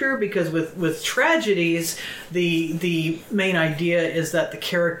character? Because with tragedies, the main idea is that the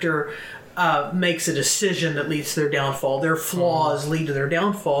character makes a decision that leads to their downfall. Their flaws lead to their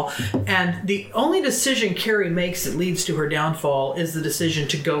downfall. And the only decision Carrie makes that leads to her downfall is the decision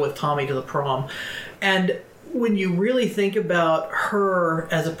to go with Tommy to the prom. And when you really think about her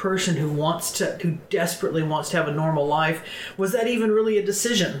as a person who desperately wants to have a normal life, was that even really a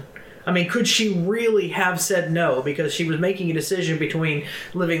decision? I mean, could she really have said no because she was making a decision between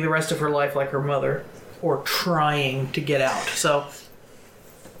living the rest of her life like her mother or trying to get out? So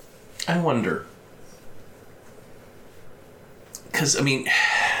I wonder. Because, I think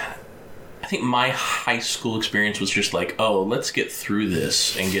my high school experience was just like, oh, let's get through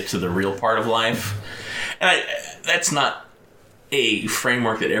this and get to the real part of life. And that's not a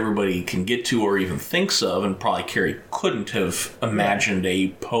framework that everybody can get to or even thinks of, and probably Carrie couldn't have imagined a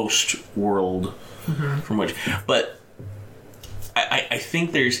post-world from which. But I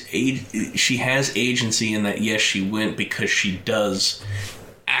think she has agency in that, yes, she went because she does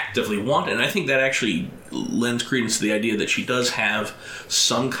actively want it. And I think that actually lends credence to the idea that she does have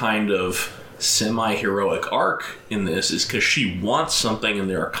some kind of semi-heroic arc in this, is because she wants something and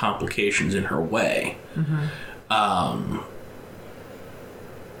there are complications in her way.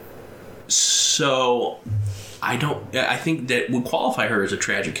 So I think that would qualify her as a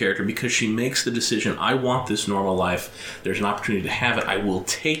tragic character because she makes the decision, I want this normal life, there's an opportunity to have it, I will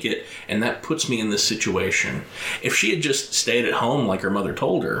take it, and that puts me in this situation. If she had just stayed at home like her mother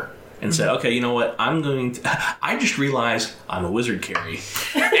told her and said, okay, you know what, I just realized I'm a wizard, Carrie,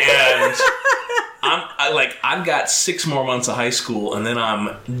 and I've got 6 more months of high school and then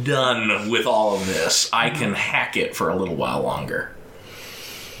I'm done with all of this. I can hack it for a little while longer.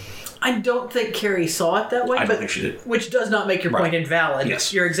 I don't think Carrie saw it that way. I don't think she did. Which does not make your point invalid.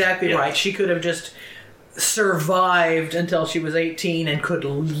 Yes. You're exactly right. She could have just survived until she was 18 and could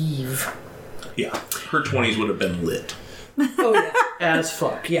leave. Yeah. Her 20s would have been lit. Oh, yeah. As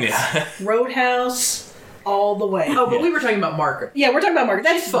fuck, yes. Yeah. Roadhouse all the way. Oh, but we were talking about Margaret. Yeah, we're talking about Margaret.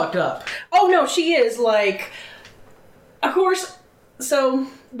 That's She's fucked up. Oh, no, she is. Of course, so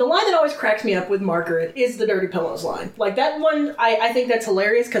the line that always cracks me up with Margaret is the Dirty Pillows line. That one, I think that's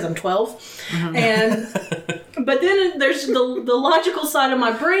hilarious because I'm 12. But then there's the logical side of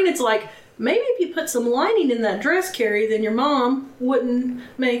my brain. It's like, maybe if you put some lining in that dress, Carrie, then your mom wouldn't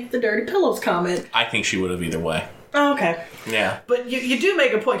make the Dirty Pillows comment. I think she would have either way. Oh, okay. Yeah. But you do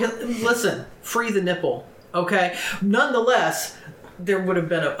make a point. 'Cause, listen, free the nipple, okay? Nonetheless, there would have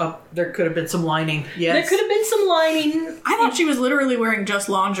been there could have been some lining. Yes. There could have been some lining. I thought she was literally wearing just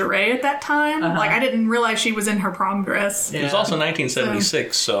lingerie at that time. I didn't realize she was in her prom dress. It was also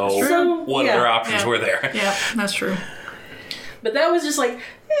 1976, so what yeah. other options were there? Yeah, that's true. But that was just like,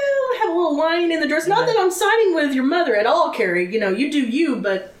 have a little lining in the dress. Not that I'm siding with your mother at all, Carrie. You do you,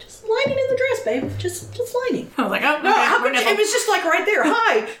 but just lining in the dress, babe. Just lining. I was like, oh, No, okay, how could it was just like right there.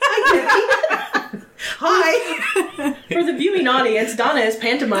 Hi. Hi, Debbie. Hi. For the viewing audience, Donna is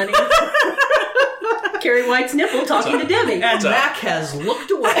pantomiming Carrie White's nipple talking to Debbie. And Mac has looked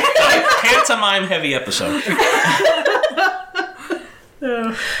away. Pantomime heavy episode.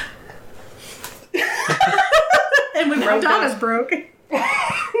 And we broke Donna's broke.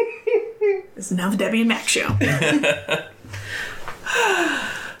 This is now the Debbie and Mac show.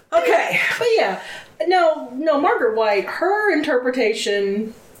 Okay. But yeah, no, Margaret White, her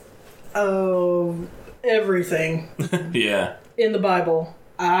interpretation of everything Yeah. in the Bible,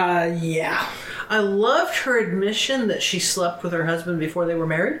 Yeah. I loved her admission that she slept with her husband before they were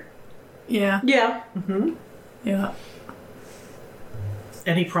married. Yeah. Yeah. Yeah.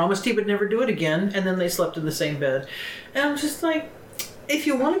 And he promised he would never do it again, and then they slept in the same bed. And I'm just like, if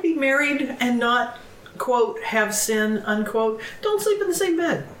you want to be married and not, quote, have sin, unquote, don't sleep in the same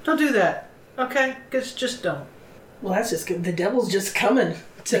bed. Don't do that. Okay? Because just don't. Well, that's just good. The devil's just coming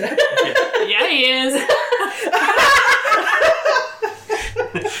to... Yeah, he is.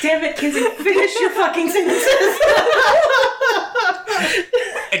 Damn it, Kizzy. Finish your fucking sentences.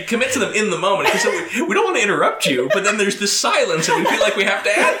 And commit to them in the moment, because we don't want to interrupt you, but then there's this silence and we feel like we have to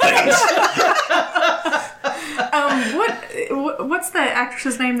add things. What's the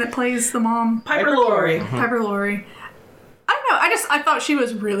actress's name that plays the mom? Piper Laurie. Piper Laurie. I don't know. I thought she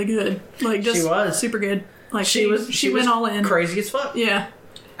was really good. Like, just She was. super good. Like, She went all in. Crazy as fuck. Yeah.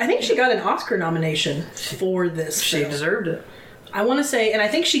 I think she got an Oscar nomination for this She film. deserved it. I want to say, and I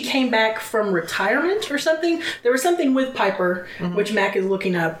think she came back from retirement or something. There was something with Piper, which Mac is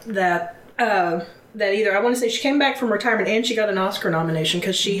looking up, that either, I want to say she came back from retirement and she got an Oscar nomination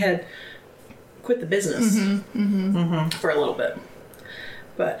because she had quit the business for a little bit.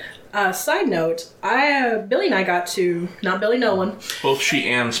 But, side note, Billy and I got to, not Billy Nolan. Both she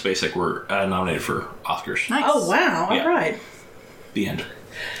and Spacek were nominated for Oscars. Nice. Oh, wow. Yeah. All right. The end.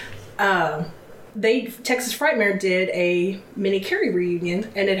 Texas Frightmare did a mini Carrie reunion,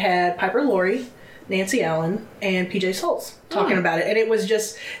 and it had Piper Laurie, Nancy Allen, and PJ Souls talking about it, and it was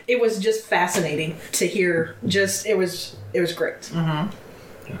just fascinating to hear. It was great.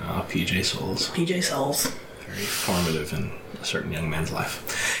 PJ Souls. PJ Souls. Very formative in a certain young man's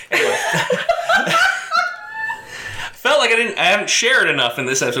life. Anyway. Felt like I haven't shared enough in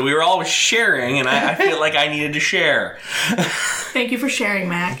this episode. We were always sharing, and I feel like I needed to share. Thank you for sharing,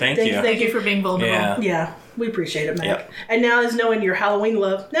 Mac. Thank you. Thank you for being vulnerable. Yeah. Yeah, we appreciate it, Mac. Yep. And now is knowing your Halloween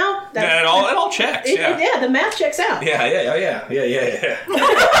love. No, It all checks. Yeah. The math checks out. Yeah.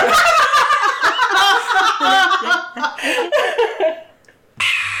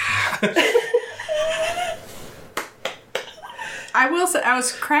 I will say, I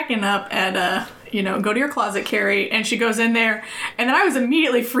was cracking up at, go to your closet, Carrie, and she goes in there, and then I was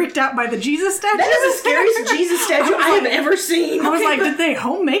immediately freaked out by the Jesus statue. That is the scariest Jesus statue I have ever seen. I was like, did they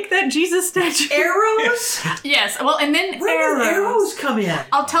home make that Jesus statue? Arrows? Yes. Well, and then Where did arrows come in?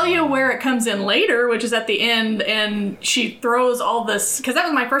 I'll tell you where it comes in later, which is at the end, and she throws all this, because that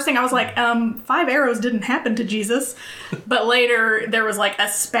was my first thing. I was like, 5 arrows didn't happen to Jesus. But later, there was like a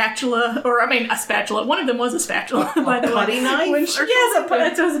spatula. One of them was a spatula, by the way. Putty knife?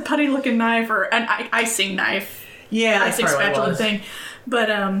 Yes, it was a putty-looking knife, or an icing knife. Yeah, that's Icing probably what it spatula was. thing. But,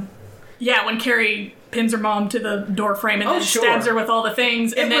 when Carrie pins her mom to the door frame and then sure. stabs her with all the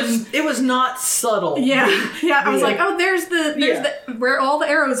things, and It was not subtle. yeah, I was like, oh, there's the where all the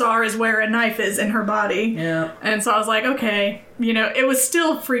arrows are is where a knife is in her body. Yeah. And so I was like, okay, it was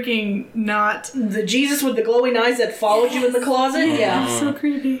still freaking not The Jesus with the glowing eyes that followed you in the closet? Yeah. so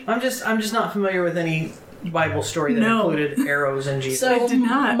creepy. I'm just not familiar with any Bible story that included arrows and Jesus. So, It did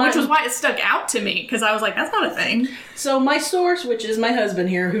not, which was why it stuck out to me, because I was like, that's not a thing. So my source, which is my husband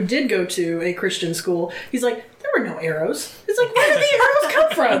here, who did go to a Christian school, he's like, there were no arrows. It's like, where did the arrows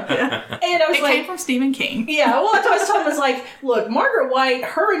come from? And I was It like, came from Stephen King. yeah, well, that's what I was telling him. I was like, look, Margaret White,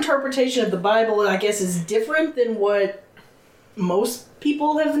 her interpretation of the Bible, I guess, is different than what most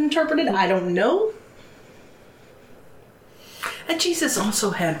people have interpreted. I don't know. And Jesus also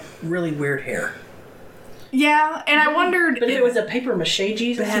had really weird hair. Yeah, and I wondered But if it was a paper mache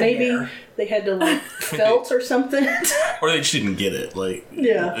Jesus, Bad maybe hair. they had to like felt or something. Or they just didn't get it. Like,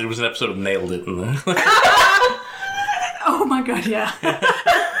 Yeah. it was an episode of Nailed It. And oh my god, yeah.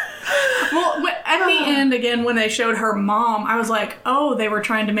 Well, at the end, again, when they showed her mom, I was like, oh, they were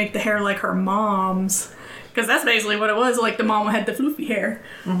trying to make the hair like her mom's. Because that's basically what it was. Like, the mom had the floofy hair.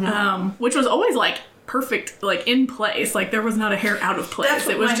 Which was always, like, perfect, like, in place. Like, there was not a hair out of place. That's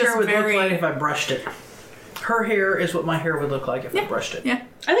what it was my just hair would very... look like if I brushed it. Her hair is what my hair would look like if I brushed it. Yeah.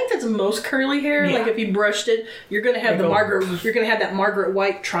 I think that's most curly hair. Yeah. Like if you brushed it, you're gonna have you're gonna have that Margaret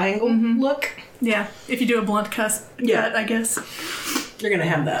White triangle look. Yeah. If you do a blunt cut, I guess. You're gonna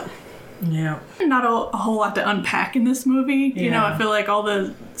have that. Yeah. Not a whole lot to unpack in this movie. You know, Yeah. I feel like all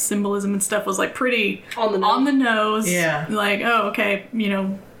the symbolism and stuff was, like, pretty On the nose. Yeah. Like, oh, okay,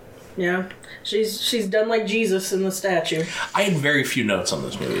 Yeah. She's done like Jesus in the statue. I had very few notes on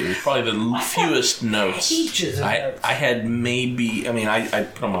this movie. It was probably the fewest notes. Heaps of notes. I had maybe, I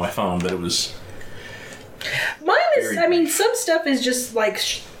put them on my phone, but it was... Mine is, some stuff is just like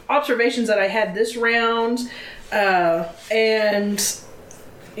observations that I had this round, and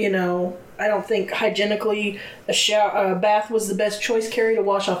don't think hygienically a bath was the best choice, Carrie, to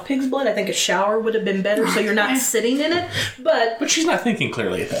wash off pig's blood. I think a shower would have been better, so you're not sitting in it. But she's not thinking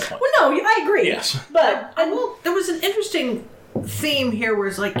clearly at that point. Well, no, I agree. Yes. But there was an interesting theme here where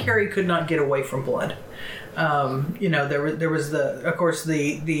it's like Carrie could not get away from blood. There was of course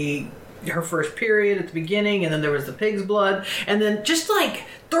her first period at the beginning, and then there was the pig's blood, and then just like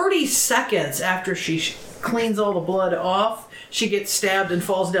 30 seconds after she cleans all the blood off, she gets stabbed and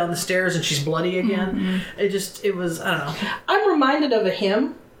falls down the stairs, and she's bloody again. Mm-hmm. It was, I don't know. I'm reminded of a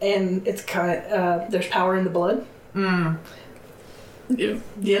hymn, and it's kind of there's power in the blood. Yeah.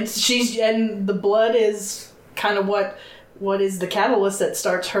 And the blood is kind of what is the catalyst that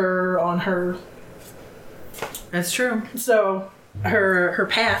starts her on her. That's true. So her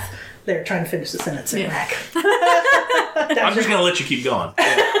path. They're trying to finish the sentence. Back. I'm just going to let you keep going.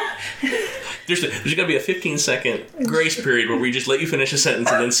 There's going to be a 15-second grace period where we just let you finish a sentence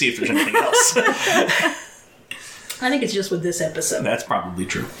and then see if there's anything else. I think it's just with this episode. That's probably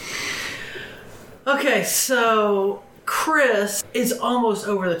true. Okay, so Chris is almost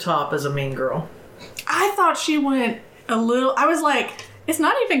over the top as a mean girl. I thought she went a little... I was like... It's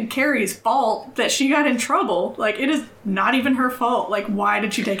not even Carrie's fault that she got in trouble. Like, it is not even her fault. Like, why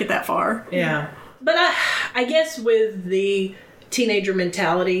did she take it that far? Yeah. But I guess with the teenager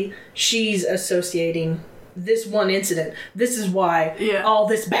mentality, she's associating this one incident. This is why all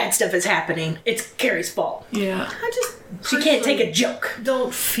this bad stuff is happening. It's Carrie's fault. Yeah. She can't take a joke.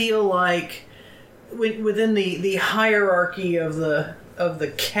 Don't feel like within the hierarchy of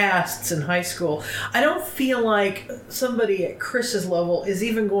the casts in high school, I don't feel like somebody at Chris's level is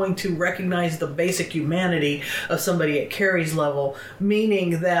even going to recognize the basic humanity of somebody at Carrie's level,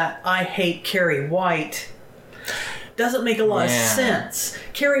 meaning that I hate Carrie White doesn't make a lot of sense.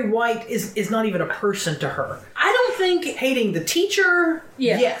 Carrie White is not even a person to her. I don't think hating the teacher,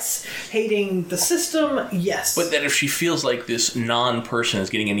 yes. Hating the system, yes. But then if she feels like this non-person is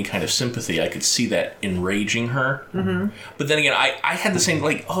getting any kind of sympathy, I could see that enraging her. Mm-hmm. But then again, I had the same,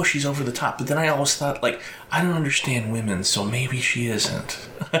 like, oh, she's over the top. But then I always thought, like, I don't understand women, so maybe she isn't.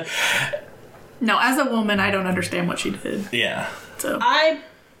 No, as a woman, I don't understand what she did. Yeah. So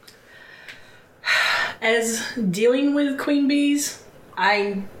as dealing with Queen Bees,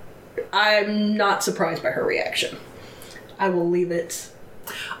 I'm not surprised by her reaction. I will leave it.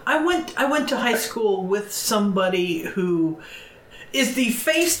 I went to high school with somebody who is the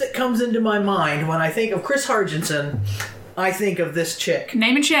face that comes into my mind when I think of Chris Hargensen. I think of this chick.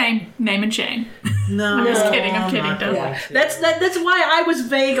 Name and shame. Name and shame. No, I'm just kidding. I'm kidding. Don't. Yeah. That's why I was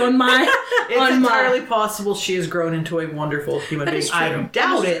vague on my. It's entirely possible she has grown into a wonderful human being. I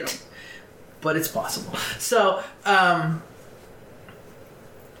doubt it, but it's possible. So,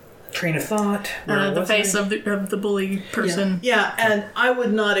 train of thought. The face of the bully person. Yeah, and I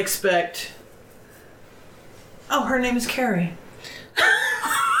would not expect. Oh, her name is Carrie.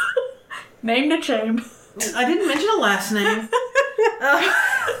 Named and shame. I didn't mention a last name.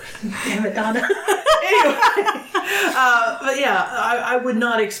 Damn it, Donna. Anyway, but yeah, I would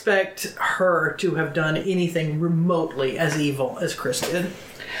not expect her to have done anything remotely as evil as Chris did.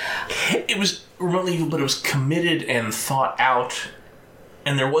 It was remotely evil, but it was committed and thought out.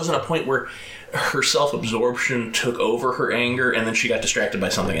 And there wasn't a point where her self-absorption took over her anger and then she got distracted by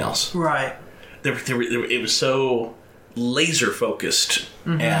something else. Right. It was so laser-focused.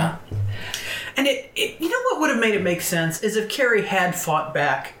 Mm-hmm. Yeah. And it you know what would have made it make sense is if Carrie had fought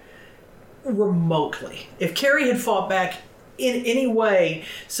back remotely. If Carrie had fought back in any way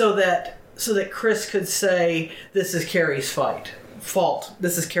so that Chris could say, this is Carrie's fault.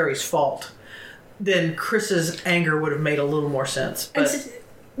 This is Carrie's fault. Then Chris's anger would have made a little more sense. But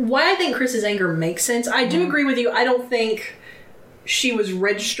why I think Chris's anger makes sense, I do agree with you. I don't think she was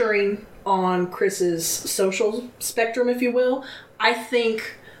registering on Chris's social spectrum, if you will. I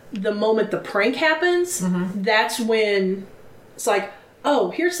think the moment the prank happens, that's when it's like,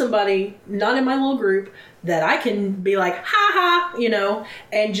 oh, here's somebody not in my little group that I can be like, ha ha,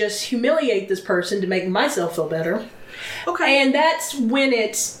 and just humiliate this person to make myself feel better. Okay. And that's when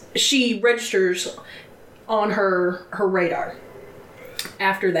she registers on her radar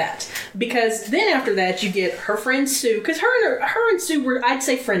after that. Because then after that, you get her friend Sue, because her and Sue were, I'd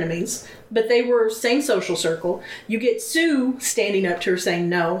say, frenemies, but they were same social circle. You get Sue standing up to her saying,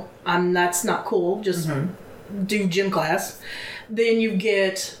 no, that's not cool, just do gym class. Then you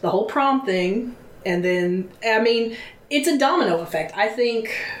get the whole prom thing, and then, it's a domino effect. I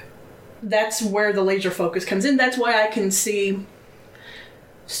think that's where the laser focus comes in. That's why I can see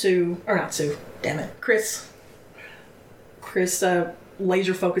Chris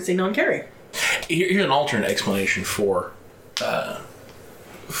laser focusing on Carrie. Here's an alternate explanation for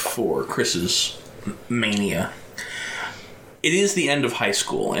for Chris's mania. It is the end of high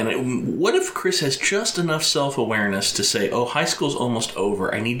school, and what if Chris has just enough self-awareness to say, "Oh, high school's almost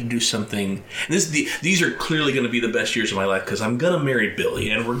over. I need to do something." And these are clearly going to be the best years of my life because I'm going to marry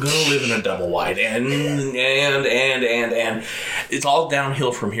Billy, and we're going to live in a double wide, and it's all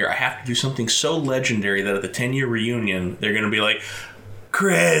downhill from here. I have to do something so legendary that at the 10-year reunion, they're going to be like,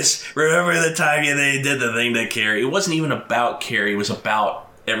 "Chris, remember the time they did the thing to Carrie?" It wasn't even about Carrie. It was about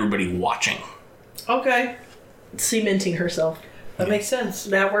everybody watching. Okay. Cementing herself. That makes sense.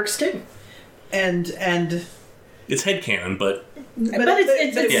 That works too. And it's headcanon, but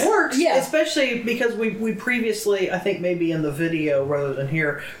it works, yeah. Especially because we previously, I think maybe in the video rather than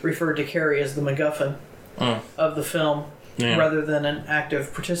here, referred to Carrie as the MacGuffin of the film rather than an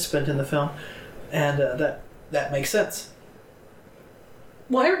active participant in the film, and that makes sense.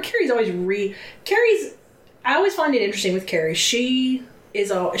 Well, Carrie's always I always find it interesting with Carrie. She's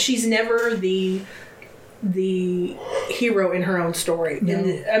never the hero in her own story.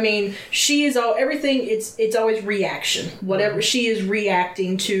 No. I mean, she is everything. It's always reaction. Whatever she is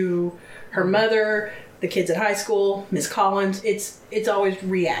reacting to, her mother, the kids at high school, Miss Collins. It's always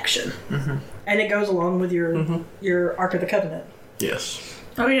reaction, and it goes along with your Ark of the Covenant. Yes.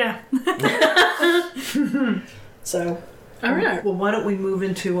 Oh yeah. So, all right. Well, why don't we move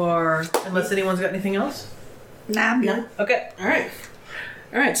into our? Unless anyone's got anything else. Nah, I'm good. Okay.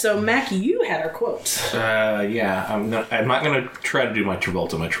 All right, so Mac, you had our quotes. Yeah, I'm not going to try to do my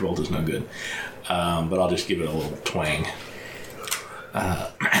Travolta. My Travolta's no good, but I'll just give it a little twang.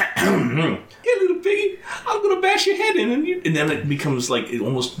 Hey, little piggy, I'm going to bash your head in, and then it becomes like it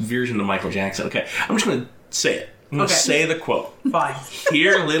almost veers into Michael Jackson. Okay, I'm just going to say it. I'm going to say the quote. Fine.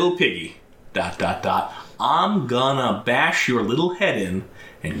 Here, little piggy. ... I'm gonna bash your little head in,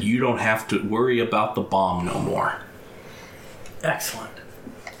 and you don't have to worry about the bomb no more. Excellent.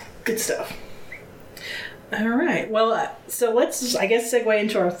 Good stuff. All right. Well, so let's, I guess, segue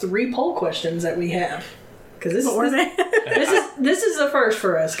into our 3 poll questions that we have. Because this is the first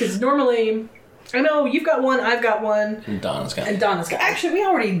for us. Because normally, I know you've got one, I've got one, and Donna's got one. Actually, we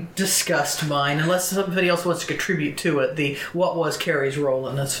already discussed mine. Unless somebody else wants to contribute to it, what was Carrie's role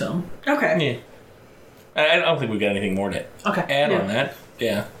in this film? Okay. Yeah. I don't think we've got anything more to add on that.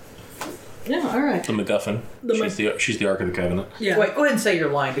 Yeah. Yeah, all right. The MacGuffin. She's the Ark of the Covenant. Yeah. Wait, go ahead and say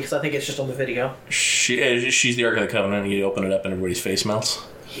your line because I think it's just on the video. She's the Ark of the Covenant, and you open it up and everybody's face melts.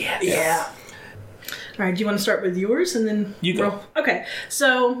 Yeah. All right, do you want to start with yours and then you go? Okay,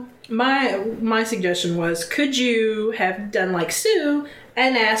 so my suggestion was, could you have done like Sue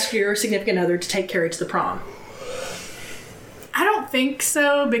and ask your significant other to take Carrie to the prom? I don't think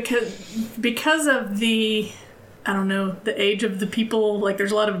so because of the, I don't know, the age of the people. Like,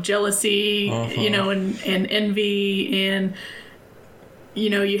 there's a lot of jealousy, and envy, and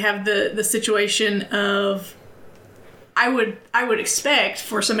you have the situation of, I would expect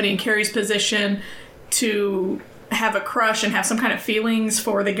for somebody in Carrie's position to have a crush and have some kind of feelings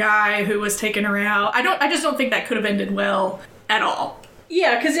for the guy who was taking her out. I just don't think that could have ended well at all.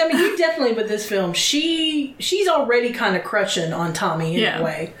 Yeah, because I mean, you definitely with this film, she's already kind of crushing on Tommy in a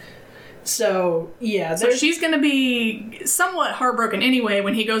way. So yeah, so she's going to be somewhat heartbroken anyway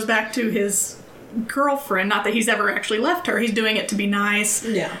when he goes back to his girlfriend. Not that he's ever actually left her; he's doing it to be nice.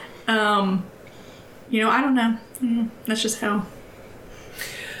 Yeah. I don't know. That's just how.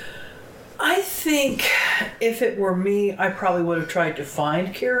 I think if it were me, I probably would have tried to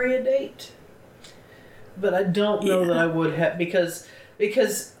find Carrie a date, but I don't know that I would have because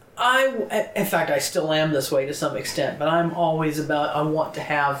in fact, I still am this way to some extent, but I'm always about, I want to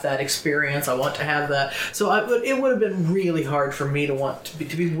have that experience. I want to have that. So it would have been really hard for me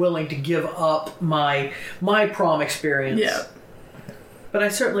to be willing to give up my prom experience. Yeah. But I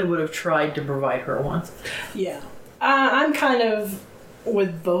certainly would have tried to provide her one. Yeah. I'm kind of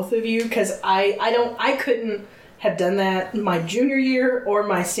with both of you because I couldn't have done that my junior year or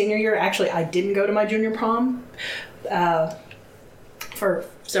my senior year. Actually, I didn't go to my junior prom. For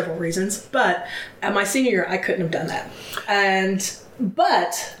several reasons, but at my senior year I couldn't have done that,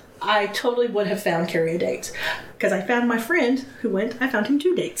 but I totally would have found Carrie a date because I found my friend who went. I found him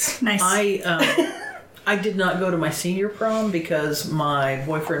 2 dates. Nice. I did not go to my senior prom because my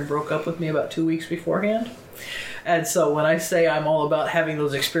boyfriend broke up with me about 2 weeks beforehand. And so when I say I'm all about having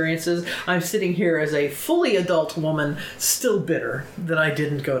those experiences, I'm sitting here as a fully adult woman still bitter that I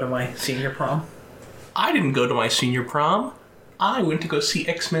didn't go to my senior prom. I didn't go to my senior prom. I went to go see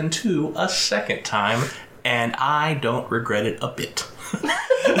X-Men 2 a second time, and I don't regret it a bit.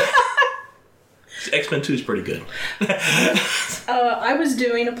 X-Men 2 is pretty good. I was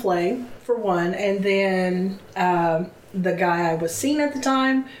doing a play, for one, and then the guy I was seeing at the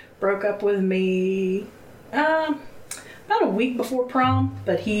time broke up with me about a week before prom,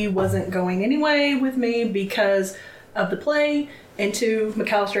 but he wasn't going anyway with me because of the play. And 2,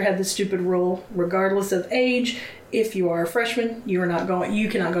 Macalester had this stupid rule: regardless of age, if you are a freshman, you cannot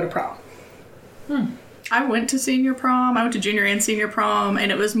go to prom. I went to senior prom. I went to junior and senior prom,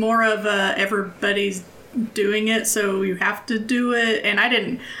 and it was more of everybody's doing it, so you have to do it. And I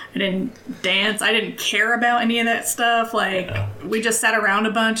didn't dance. I didn't care about any of that stuff. Like, we just sat around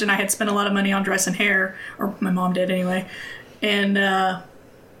a bunch, and I had spent a lot of money on dress and hair, or my mom did anyway. And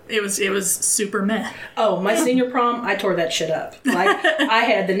it was super meh. Oh, my senior prom, I tore that shit up. Like, I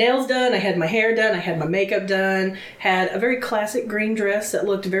had the nails done, I had my hair done, I had my makeup done, had a very classic green dress that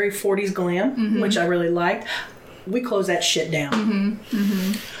looked very 40s glam, which I really liked. We closed that shit down.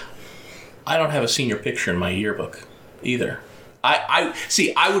 I don't have a senior picture in my yearbook either. I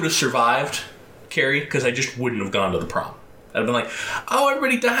would have survived, Carrie, because I just wouldn't have gone to the prom. I'd have been like, oh,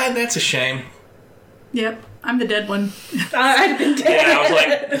 everybody died, that's a shame. Yep, I'm the dead one. I'd have been dead. Yeah, I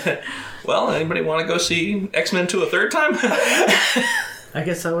was like, well, anybody want to go see X-Men 2 a third time? I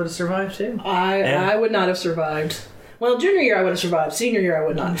guess I would have survived too. I would not have survived. Well, junior year I would have survived. Senior year I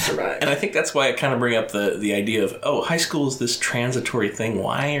would not have survived. And I think that's why I kind of bring up the idea of, high school is this transitory thing.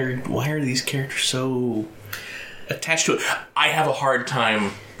 Why are these characters so attached to it? I have a hard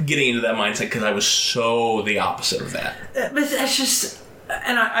time getting into that mindset because I was so the opposite of that. But that's just...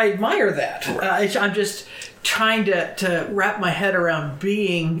 And I admire that. I'm just trying to wrap my head around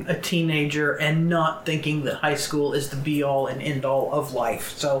being a teenager and not thinking that high school is the be-all and end-all of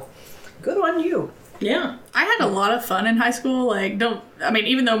life. So, good on you. Yeah. I had a lot of fun in high school. Like,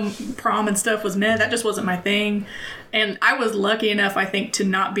 even though prom and stuff was meh, that just wasn't my thing. And I was lucky enough, I think, to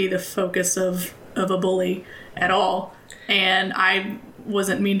not be the focus of a bully at all. And I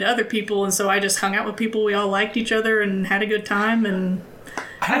wasn't mean to other people, and so I just hung out with people. We all liked each other and had a good time, and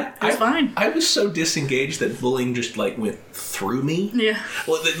it was fine. I was so disengaged that bullying just went through me. Yeah.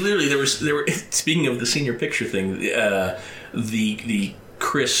 Well, literally, there were. Speaking of the senior picture thing, the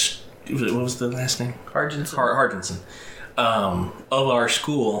Chris, what was the last name? Hargensen. Of our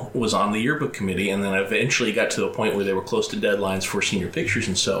school was on the yearbook committee, and then eventually got to a point where they were close to deadlines for senior pictures,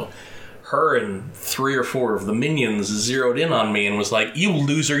 and so her and 3 or 4 of the minions zeroed in on me and was like, "You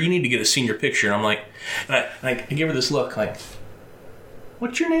loser, you need to get a senior picture." And I'm like, and I gave her this look like,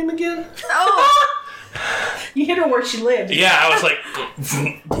 "What's your name again?" Oh! You hit her where she lived. Yeah, I was like...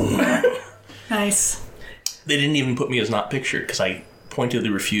 Nice. They didn't even put me as not pictured because I pointedly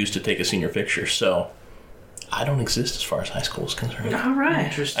refused to take a senior picture, so I don't exist as far as high school is concerned. All right.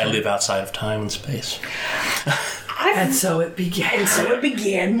 Interesting. I live outside of time and space. And so it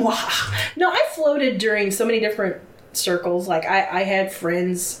began. No, I floated during so many different circles. Like, I had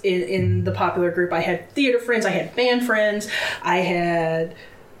friends in the popular group. I had theater friends. I had band friends. I had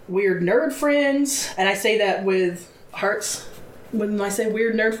weird nerd friends. And I say that with hearts. When I say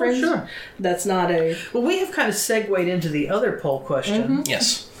weird nerd friends, sure. That's not a... Well, we have kind of segued into the other poll question.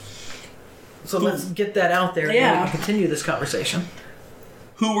 Yes. So let's get that out there and we can continue this conversation.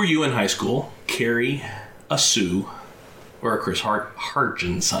 Who were you in high school? Carrie, a Sue, or a Chris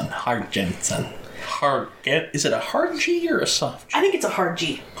Hargensen? Is it a hard G or a soft G? I think it's a hard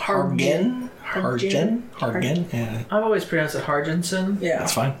G. Hargen? Yeah. I've always pronounced it Hargensen. Yeah.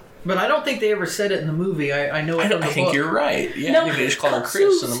 That's fine. But I don't think they ever said it in the movie. I know it from the book. I think you're right. Yeah, I think they just call her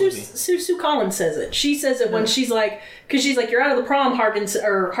Chris in the movie. Sue Collins says it. She says it when she's like, because she's like, "You're out of the prom,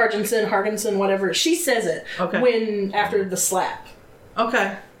 Hargensen, whatever." She says it when after the slap.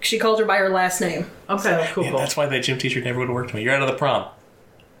 Okay. She called her by her last name. Okay, So, cool. Yeah, that's why that gym teacher never would have worked with me. You're out of the prom.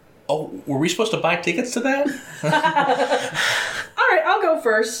 Oh, were we supposed to buy tickets to that? All right, I'll go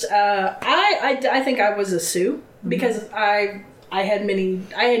first. I think I was a Sue because I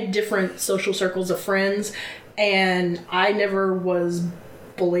had different social circles of friends, and I never was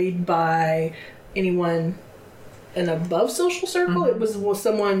bullied by anyone in above social circle. It was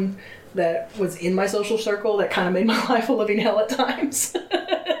someone that was in my social circle that kind of made my life a living hell at times.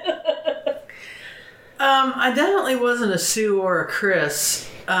 I definitely wasn't a Sue or a Chris.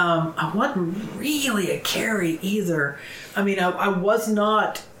 I wasn't really a Carrie either. I mean, I was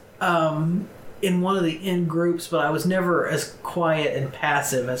not in one of the in groups, but I was never as quiet and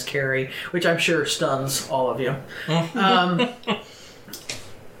passive as Carrie, which I'm sure stuns all of you.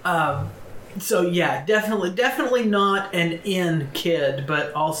 So yeah, definitely not an in kid,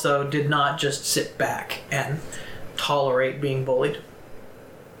 but also did not just sit back and tolerate being bullied.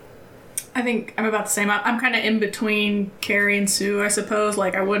 I think I'm about the same. I'm kind of in between Carrie and Sue, I suppose.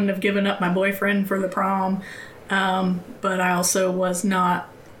 Like, I wouldn't have given up my boyfriend for the prom, but I also was not,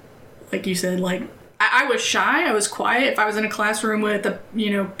 like you said, like, I I was shy. I was quiet. If I was in a classroom with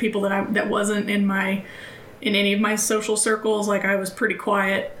people that wasn't in any of my social circles, like I was pretty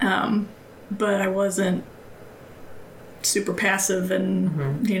quiet. But I wasn't super passive,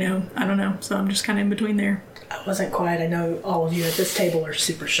 and I don't know. So I'm just kind of in between there. I wasn't quiet. I know all of you at this table are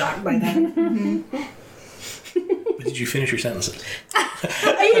super shocked by that. Did you finish your sentences?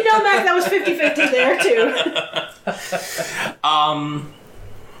 Mac, that was 50-50 there too.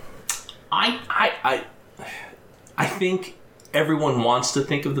 I think everyone wants to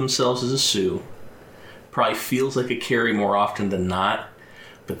think of themselves as a Sue. Probably feels like a Carrie more often than not,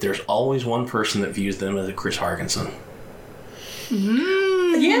 but there's always one person that views them as a Chris Hargensen.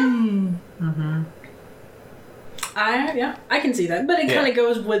 Yeah. Mm-hmm. I can see that, but it kind of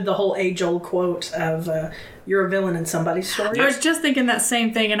goes with the whole age-old quote of "You're a villain in somebody's story." I was just thinking that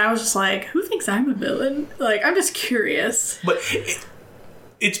same thing, and I was just like, "Who thinks I'm a villain?" Like, I'm just curious. But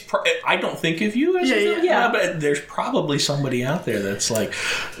I don't think of you as a villain, but there's probably somebody out there that's like,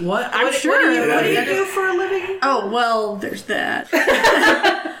 "What? I'm sure. What do you do for a living?" Oh well, there's that.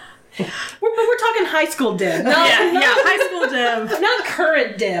 We're talking high school Deb. High school Deb. Not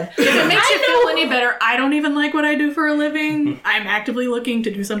current Deb. If it makes you feel any better, I don't even like what I do for a living. I'm actively looking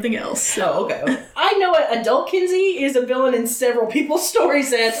to do something else. So. Oh, okay. I know adult Kinsey is a villain in several people's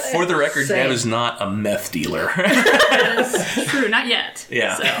stories. For the record, Deb is not a meth dealer. That's true, not yet.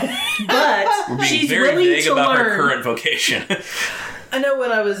 Yeah. So. But we're being she's very willing vague to about learn. her current vocation. I know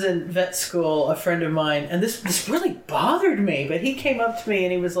when I was in vet school, a friend of mine, and this really bothered me, but he came up to me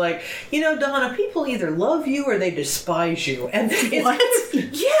and he was like, Donna, people either love you or they despise you. And what?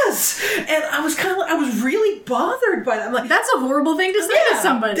 Yes! And I was really bothered by that. I'm like, that's a horrible thing to say to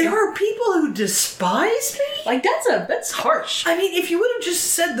somebody. There are people who despise me? Like, that's harsh. I mean, if you would have just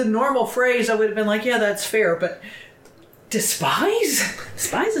said the normal phrase, I would have been like, yeah, that's fair, but despise?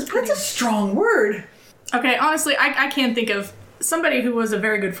 Despise is pretty... That's a strong word. Okay, honestly, I can't think of somebody who was a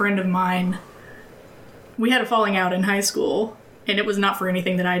very good friend of mine. We had a falling out in high school, and it was not for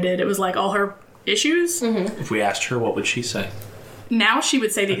anything that I did. It was like all her issues. Mm-hmm. If we asked her, what would she say? Now she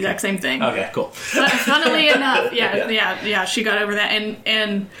would say the exact same thing. Okay, cool. But funnily enough, she got over that.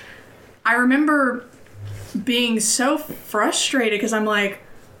 And I remember being so frustrated because I'm like,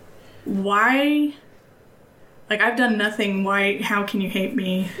 why? Like, I've done nothing. Why? How can you hate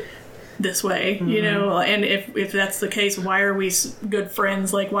me this way? Mm-hmm. And if that's the case, why are we good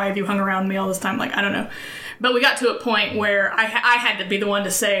friends? Like, why have you hung around me all this time? Like, I don't know. But we got to a point where I had to be the one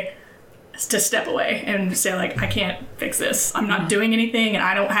to step away and say, like, I can't fix this. I'm not doing anything, and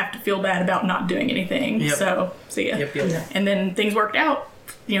I don't have to feel bad about not doing anything. Yep. So, see ya. Yep. And then things worked out,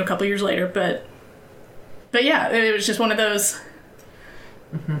 a couple years later. But yeah, it was just one of those.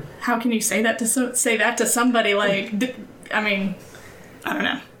 Mm-hmm. How can you say that to somebody? Like, I mean, I don't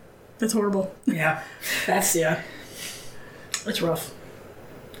know. That's horrible. Yeah. It's rough.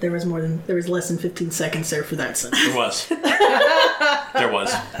 There was less than 15 seconds there for that sentence. There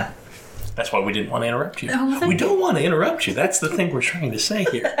was. That's why we didn't want to interrupt you. Oh, we don't want to interrupt you. That's the thing we're trying to say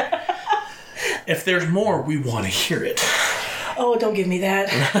here. If there's more, we want to hear it. Oh, don't give me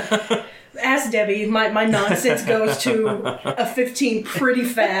that. Ask Debbie. My nonsense goes to a 15 pretty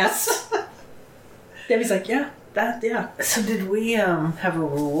fast. Debbie's like, yeah. So did we have a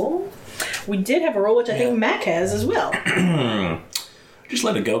rule? We did have a rule, which I think Mac has as well. Just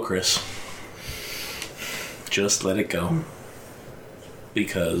let it go, Chris. Just let it go.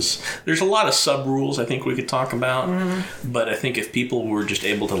 Because there's a lot of sub-rules I think we could talk about. Mm-hmm. But I think if people were just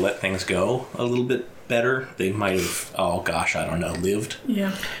able to let things go a little bit better, they might have, lived.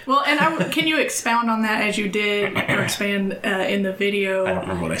 Yeah. Well, and can you expound on that as you did, or expand in the video? I don't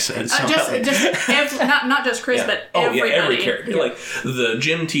remember what I said. So not just Chris, but everybody. Yeah, every character. Yeah. Like the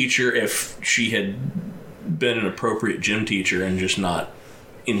gym teacher, if she had been an appropriate gym teacher and just not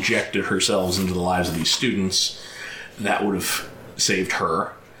injected herself into the lives of these students, that would have saved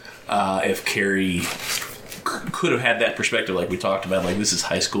her. If Carrie could have had that perspective, like we talked about, like, this is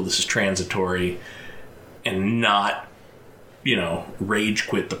high school, this is transitory, and not, rage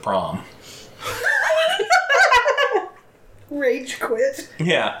quit the prom. Rage quit?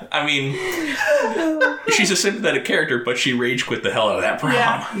 Yeah, I mean, she's a sympathetic character, but she rage quit the hell out of that prom.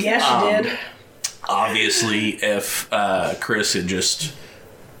 Yeah, she did. Obviously, if Chris had just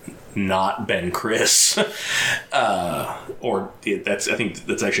not been Chris, I think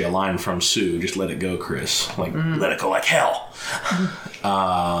that's actually a line from Sue. Just let it go, Chris. Like, let it go like hell.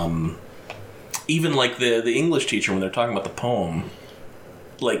 Even like the English teacher, when they're talking about the poem,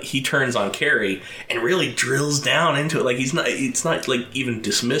 like, he turns on Carrie and really drills down into it. Like, it's not like even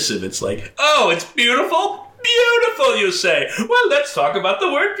dismissive. It's like, oh, it's beautiful? Beautiful, you say. Well, let's talk about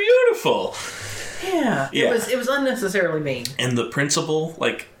the word beautiful. Yeah. Yeah. It was unnecessarily mean. And the principal,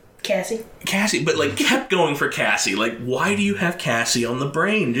 like, Cassie. but like kept going for Cassie. Like, why do you have Cassie on the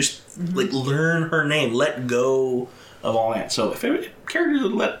brain? Just like learn her name. Let go of all that. So if every character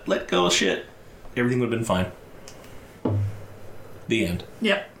would let go of shit, everything would have been fine. The end.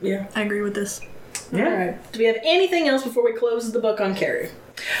 Yep. Yeah. I agree with this. Yeah. All right. Do we have anything else before we close the book on Carrie?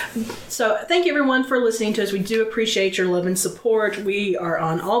 So thank you everyone for listening to us. We do appreciate your love and support. We are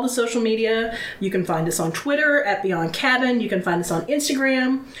on all the social media. You can find us on Twitter at Beyond Cabin. You can find us on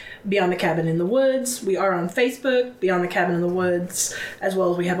Instagram, Beyond the Cabin in the Woods. We are on Facebook, Beyond the Cabin in the Woods, as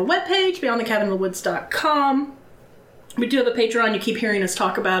well as we have a webpage, beyondthecabininthe.woods.com. We do have a Patreon. You keep hearing us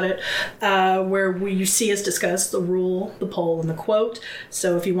talk about it, where you see us discuss the rule, the poll, and the quote.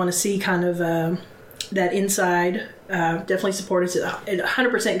 So if you want to see kind of that inside, definitely support us. It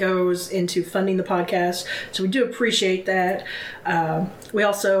 100% goes into funding the podcast, so we do appreciate that. We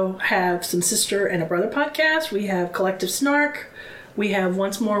also have some sister and a brother podcasts. We have Collective Snark. We have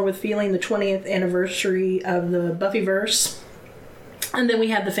Once More with Feeling, the 20th anniversary of the Buffyverse. And then we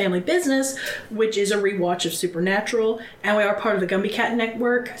have The Family Business, which is a rewatch of Supernatural. And we are part of the Gumby Cat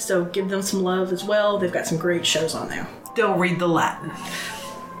Network, so give them some love as well. They've got some great shows on there. Don't read the Latin.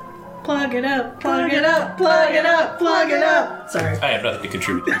 Plug it up, plug it up, plug it up, plug it up. Sorry. I have nothing to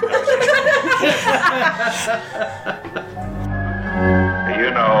contribute to this conversation. Do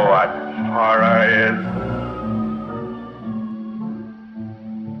you know what horror is?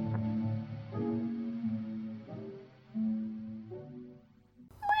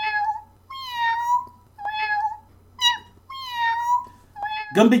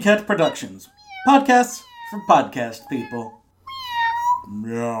 Gumby Cat Productions. Podcasts for podcast people.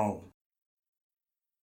 Meow.